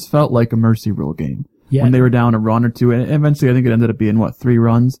earlier. This felt like a Mercy Rule game. Yeah. When they were down a run or two, and eventually I think it ended up being, 3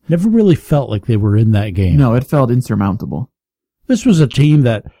 runs? Never really felt like they were in that game. No, it felt insurmountable. This was a team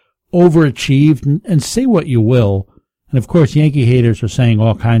that overachieved, and say what you will, and of course Yankee haters are saying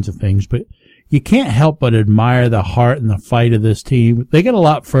all kinds of things, but you can't help but admire the heart and the fight of this team. They get a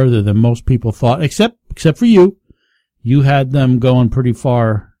lot further than most people thought, except for you. You had them going pretty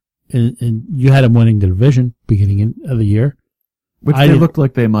far, and you had them winning the division beginning of the year. Which they looked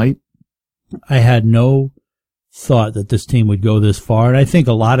like they might. I had no thought that this team would go this far, and I think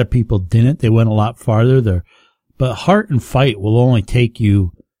a lot of people didn't. They went a lot farther there. But heart and fight will only take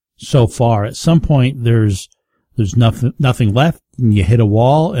you so far. At some point, there's nothing left, and you hit a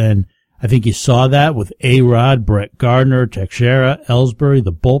wall, and I think you saw that with A-Rod, Brett Gardner, Teixeira, Ellsbury,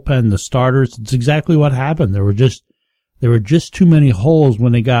 the bullpen, the starters. It's exactly what happened. There were just too many holes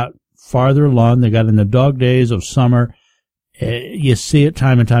when they got farther along. They got in the dog days of summer. You see it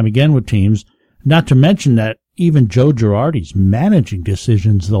time and time again with teams. Not to mention that even Joe Girardi's managing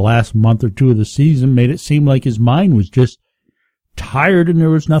decisions the last month or two of the season made it seem like his mind was just tired and there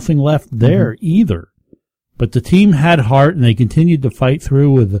was nothing left there either. But the team had heart, and they continued to fight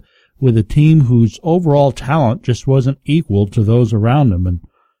through with a team whose overall talent just wasn't equal to those around them.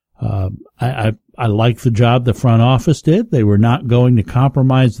 And I like the job the front office did. They were not going to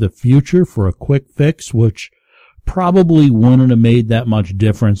compromise the future for a quick fix, which probably wouldn't have made that much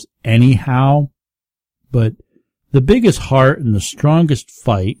difference anyhow. But the biggest heart and the strongest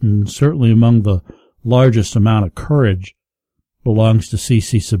fight, and certainly among the largest amount of courage, belongs to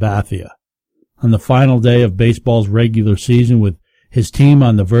CC Sabathia. On the final day of baseball's regular season, with his team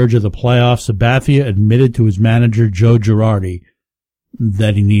on the verge of the playoffs, Sabathia admitted to his manager, Joe Girardi,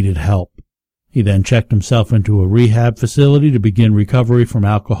 that he needed help. He then checked himself into a rehab facility to begin recovery from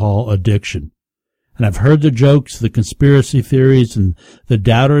alcohol addiction. And I've heard the jokes, the conspiracy theories, and the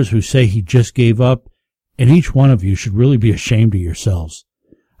doubters who say he just gave up, and each one of you should really be ashamed of yourselves.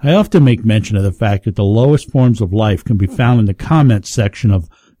 I often make mention of the fact that the lowest forms of life can be found in the comments section of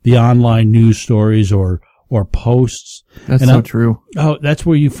the online news stories or posts. That's so true. Oh, that's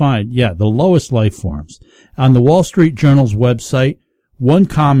where you find, the lowest life forms. On the Wall Street Journal's website, one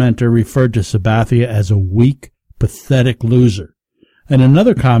commenter referred to Sabathia as a weak, pathetic loser. And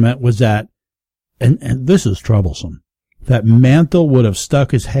another comment was that, and this is troublesome, that Mantle would have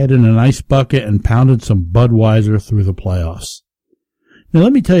stuck his head in an ice bucket and pounded some Budweiser through the playoffs. Now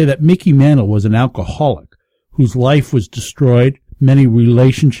let me tell you that Mickey Mantle was an alcoholic whose life was destroyed, many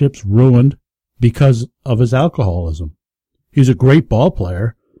relationships ruined because of his alcoholism. He's a great ball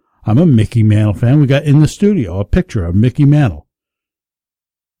player. I'm a Mickey Mantle fan. We got in the studio a picture of Mickey Mantle.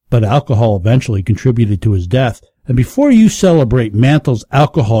 But alcohol eventually contributed to his death. And before you celebrate Mantle's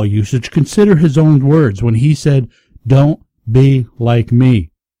alcohol usage, consider his own words when he said, "Don't be like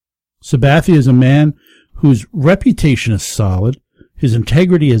me." Sabathia is a man whose reputation is solid. His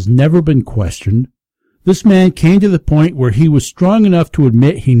integrity has never been questioned. This man came to the point where he was strong enough to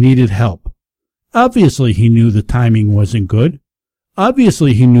admit he needed help. Obviously, he knew the timing wasn't good.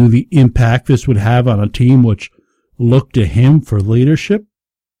 Obviously, he knew the impact this would have on a team which looked to him for leadership.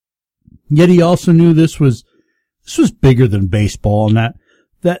 Yet he also knew this was bigger than baseball, and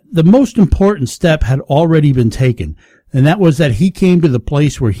that the most important step had already been taken, and that was that he came to the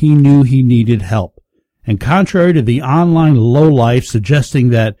place where he knew he needed help. And contrary to the online lowlife suggesting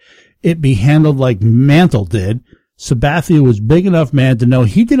that it be handled like Mantle did, Sabathia was big enough man to know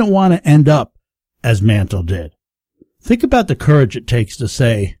he didn't want to end up as Mantle did. Think about the courage it takes to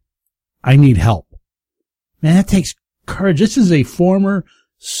say, "I need help." Man, that takes courage. This is a former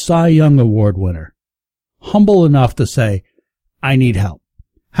Cy Young Award winner, humble enough to say, "I need help."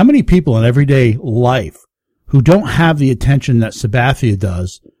 How many people in everyday life who don't have the attention that Sabathia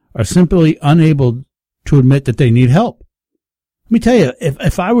does are simply unable to admit that they need help? Let me tell you,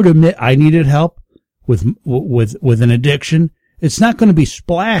 if I were to admit I needed help with an addiction, it's not going to be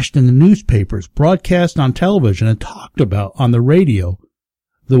splashed in the newspapers, broadcast on television, and talked about on the radio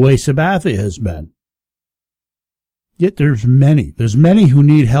the way Sabathia has been. Yet there's many who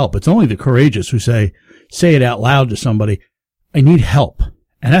need help. It's only the courageous who say it out loud to somebody, "I need help."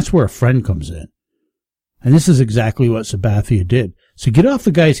 And that's where a friend comes in. And this is exactly what Sabathia did. So get off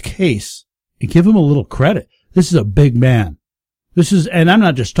the guy's case and give him a little credit. This is a big man. And I'm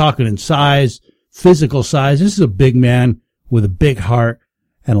not just talking in size, physical size. This is a big man with a big heart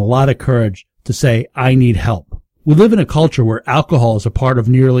and a lot of courage to say, "I need help." We live in a culture where alcohol is a part of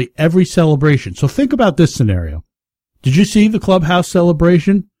nearly every celebration. So think about this scenario. Did you see the clubhouse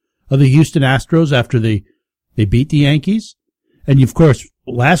celebration of the Houston Astros after they beat the Yankees? And of course,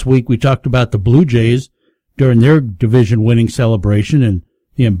 last week we talked about the Blue Jays during their division winning celebration and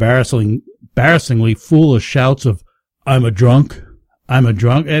the embarrassingly foolish shouts of, I'm a drunk. I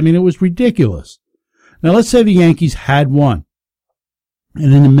mean, it was ridiculous. Now let's say the Yankees had won.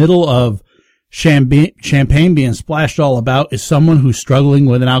 And in the middle of champagne being splashed all about is someone who's struggling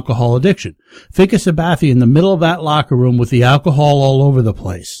with an alcohol addiction. Think of Sabathia in the middle of that locker room with the alcohol all over the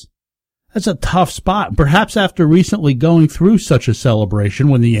place. That's a tough spot. Perhaps after recently going through such a celebration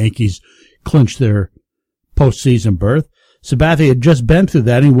when the Yankees clinched their postseason berth, Sabathia had just been through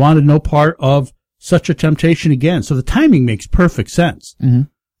that and he wanted no part of such a temptation again. So the timing makes perfect sense. Mm-hmm.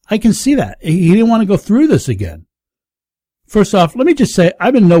 I can see that. He didn't want to go through this again. First off, let me just say,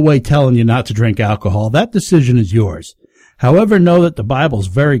 I'm in no way telling you not to drink alcohol. That decision is yours. However, know that the Bible's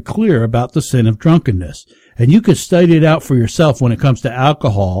very clear about the sin of drunkenness. And you can study it out for yourself when it comes to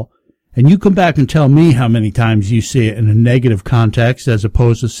alcohol. And you come back and tell me how many times you see it in a negative context as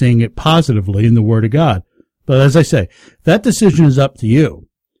opposed to seeing it positively in the Word of God. But as I say, that decision is up to you.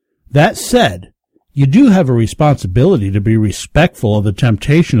 That said, you do have a responsibility to be respectful of the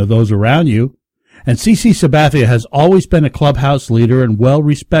temptation of those around you. And CC Sabathia has always been a clubhouse leader and well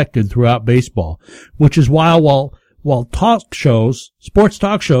respected throughout baseball, which is why while sports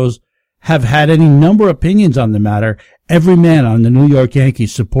talk shows, have had any number of opinions on the matter, every man on the New York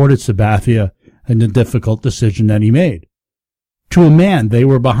Yankees supported Sabathia in the difficult decision that he made. To a man, they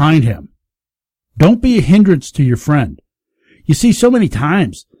were behind him. Don't be a hindrance to your friend. You see, so many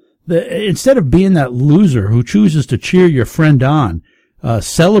times, instead of being that loser who chooses to cheer your friend on,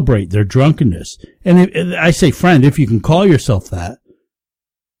 celebrate their drunkenness. And I say friend, if you can call yourself that,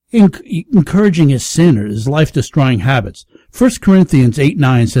 encouraging his sin or his life-destroying habits. 1 Corinthians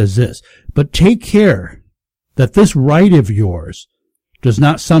 8:9 says this, but take care that this right of yours does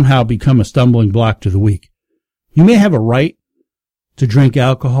not somehow become a stumbling block to the weak. You may have a right to drink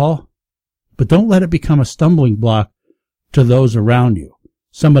alcohol, but don't let it become a stumbling block to those around you,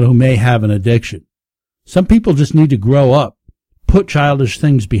 someone who may have an addiction. Some people just need to grow up, put childish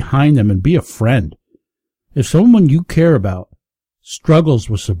things behind them, and be a friend. If someone you care about struggles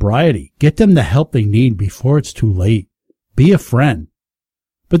with sobriety, get them the help they need before it's too late. Be a friend.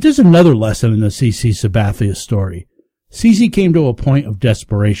 But there's another lesson in the CC Sabathia story. CC came to a point of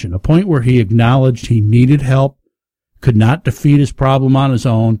desperation, a point where he acknowledged he needed help, could not defeat his problem on his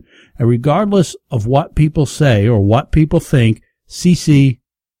own, and regardless of what people say or what people think, CC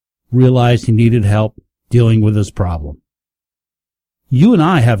realized he needed help dealing with his problem. You and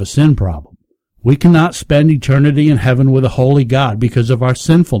I have a sin problem. We cannot spend eternity in heaven with a holy God because of our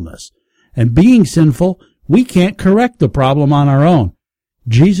sinfulness. And being sinful, we can't correct the problem on our own.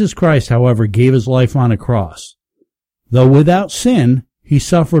 Jesus Christ, however, gave his life on a cross. Though without sin, he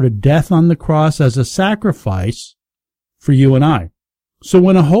suffered a death on the cross as a sacrifice for you and I. So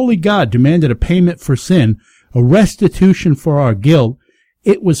when a holy God demanded a payment for sin, a restitution for our guilt,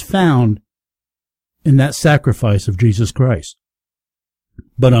 it was found in that sacrifice of Jesus Christ.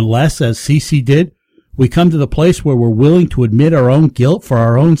 But unless, as CC did, we come to the place where we're willing to admit our own guilt for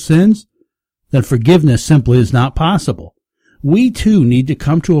our own sins, then forgiveness simply is not possible. We too need to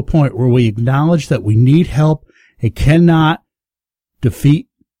come to a point where we acknowledge that we need help and cannot defeat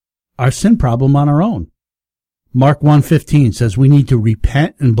our sin problem on our own. Mark 1:15 says we need to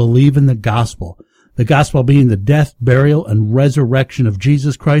repent and believe in the gospel being the death, burial, and resurrection of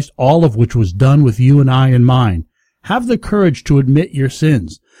Jesus Christ, all of which was done with you and I in mind. Have the courage to admit your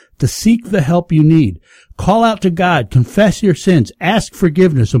sins, to seek the help you need. Call out to God, confess your sins, ask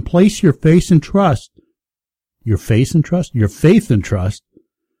forgiveness, and place your faith and trust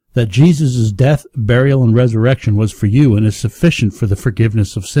that Jesus' death, burial, and resurrection was for you and is sufficient for the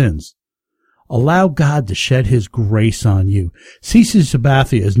forgiveness of sins. Allow God to shed his grace on you. CC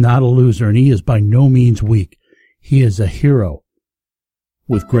Sabathia is not a loser, and he is by no means weak. He is a hero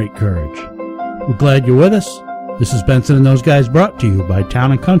with great courage. We're glad you're with us. This is Benson and Those Guys, brought to you by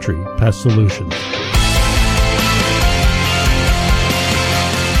Town & Country Pest Solutions.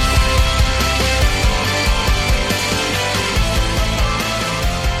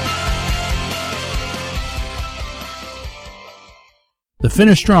 The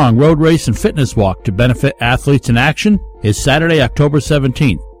Finish Strong Road Race and Fitness Walk to benefit Athletes in Action is Saturday, October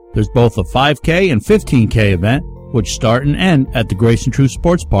 17th. There's both a 5K and 15K event, which start and end at the Grace and True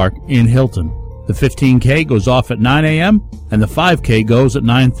Sports Park in Hilton. The 15K goes off at 9 a.m. and the 5K goes at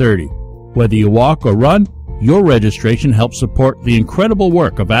 9:30. Whether you walk or run, your registration helps support the incredible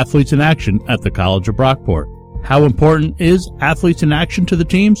work of Athletes in Action at the College of Brockport. How important is Athletes in Action to the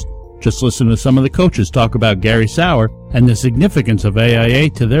teams? Just listen to some of the coaches talk about Gary Sauer and the significance of AIA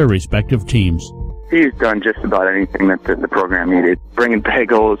to their respective teams. He's done just about anything that the program needed. Bringing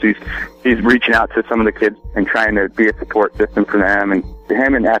bagels, he's reaching out to some of the kids and trying to be a support system for them. And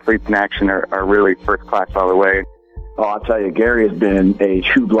him and Athletes in Action are really first class all the way. Oh, I'll tell you, Gary has been a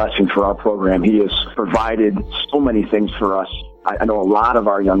true blessing for our program. He has provided so many things for us. I know a lot of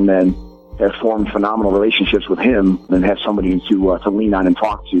our young men have formed phenomenal relationships with him and have somebody to lean on and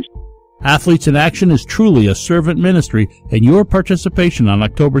talk to. Athletes in Action is truly a servant ministry, and your participation on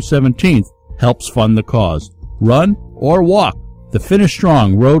October 17th helps fund the cause. Run or walk the Finish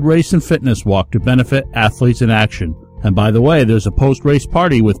Strong Road Race and Fitness Walk to benefit Athletes in Action. And by the way, there's a post-race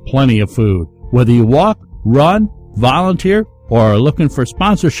party with plenty of food. Whether you walk, run, volunteer, or are looking for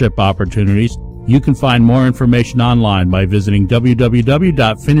sponsorship opportunities, you can find more information online by visiting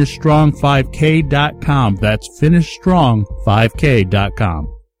www.finishstrong5k.com. That's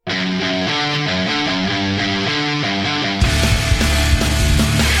finishstrong5k.com.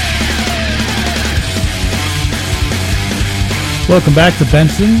 Welcome back to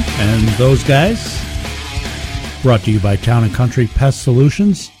Benson and Those Guys. Brought to you by Town & Country Pest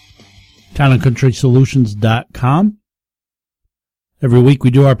Solutions. townandcountrysolutions.com. Every week we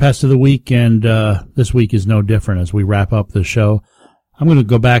do our Pest of the Week, and this week is no different as we wrap up the show. I'm going to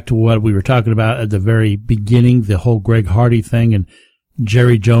go back to what we were talking about at the very beginning, the whole Greg Hardy thing and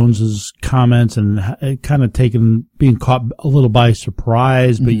Jerry Jones's comments, and kind of being caught a little by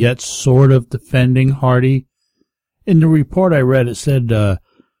surprise, but yet sort of defending Hardy. In the report I read, it said, of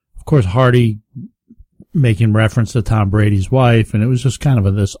course, Hardy making reference to Tom Brady's wife, and it was just kind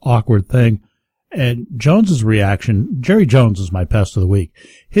of this awkward thing. And Jones's reaction, Jerry Jones is my Pest of the Week.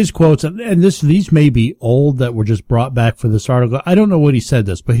 His quotes, and these may be old that were just brought back for this article. I don't know what he said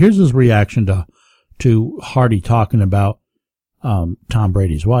this, but here's his reaction to Hardy talking about Tom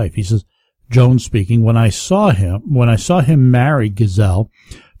Brady's wife. He says, Jones speaking, when I saw him marry Giselle,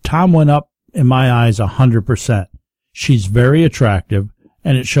 Tom went up in my eyes 100%. She's very attractive,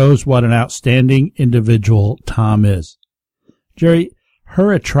 and it shows what an outstanding individual Tom is. Jerry,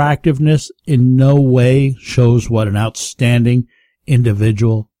 her attractiveness in no way shows what an outstanding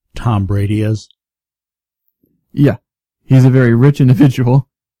individual Tom Brady is. Yeah, he's a very rich individual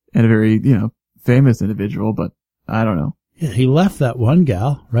and a very, famous individual, but I don't know. Yeah, he left that one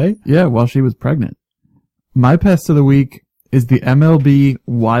gal, right? Yeah, while she was pregnant. My Pest of the Week is the MLB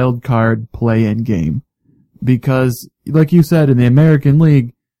wild card play-in game. Because, like you said, in the American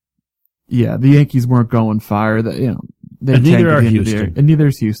League, yeah, the Yankees weren't going far. They and neither are Houston. And neither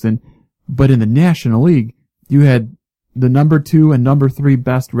is Houston. But in the National League, you had the number 2 and number 3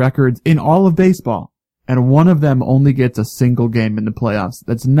 best records in all of baseball. And one of them only gets a single game in the playoffs.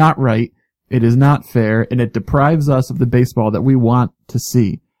 That's not right. It is not fair. And it deprives us of the baseball that we want to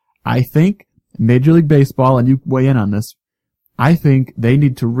see. I think Major League Baseball, and you weigh in on this, I think they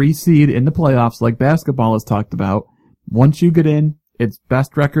need to reseed in the playoffs like basketball has talked about. Once you get in, it's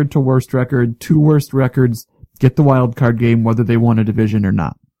best record to worst record, 2 worst records, get the wild card game whether they won a division or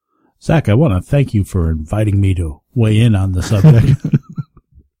not. Zach, I want to thank you for inviting me to weigh in on the subject.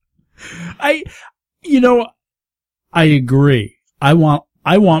 I agree. I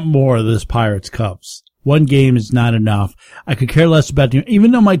want more of this Pirates Cubs. One game is not enough. I could care less about the, even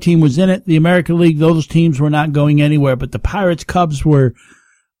though my team was in it, the American League, those teams were not going anywhere, but the Pirates Cubs were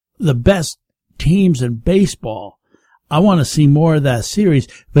the best teams in baseball. I want to see more of that series,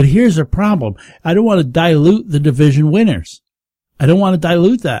 but here's a problem. I don't want to dilute the division winners. I don't want to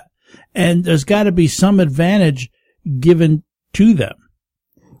dilute that. And there's got to be some advantage given to them.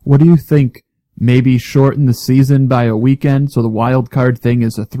 What do you think? Maybe shorten the season by a weekend so the wild card thing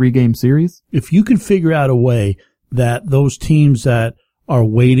is a 3-game series? If you can figure out a way that those teams that are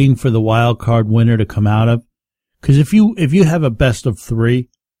waiting for the wild card winner to come out of, because if you have a best of 3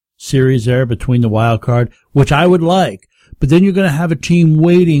 series there between the wild card, which I would like, but then you're going to have a team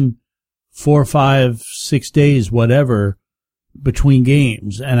waiting 4, 5, 6 days, whatever, between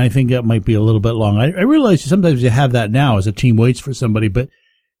games, and I think that might be a little bit long. I realize sometimes you have that now as a team waits for somebody, but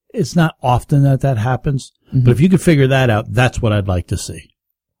it's not often that happens. Mm-hmm. But if you could figure that out, that's what I'd like to see.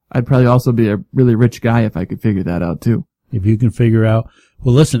 I'd probably also be a really rich guy if I could figure that out too. If you can figure out.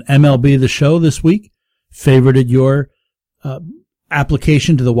 Well, listen, MLB The Show this week favorited your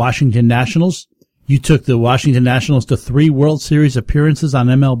application to the Washington Nationals. You took the Washington Nationals to 3 World Series appearances on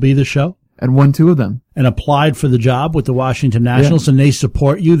MLB The Show. And won 2 of them. And applied for the job with the Washington Nationals, and they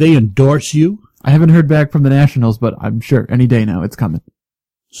support you. They endorse you. I haven't heard back from the Nationals, but I'm sure any day now it's coming.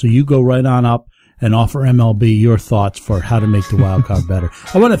 So you go right on up and offer MLB your thoughts for how to make the wild card better.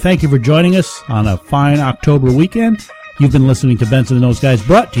 I want to thank you for joining us on a fine October weekend. You've been listening to Benson and Those Guys,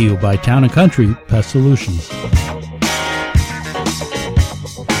 brought to you by Town & Country Pest Solutions.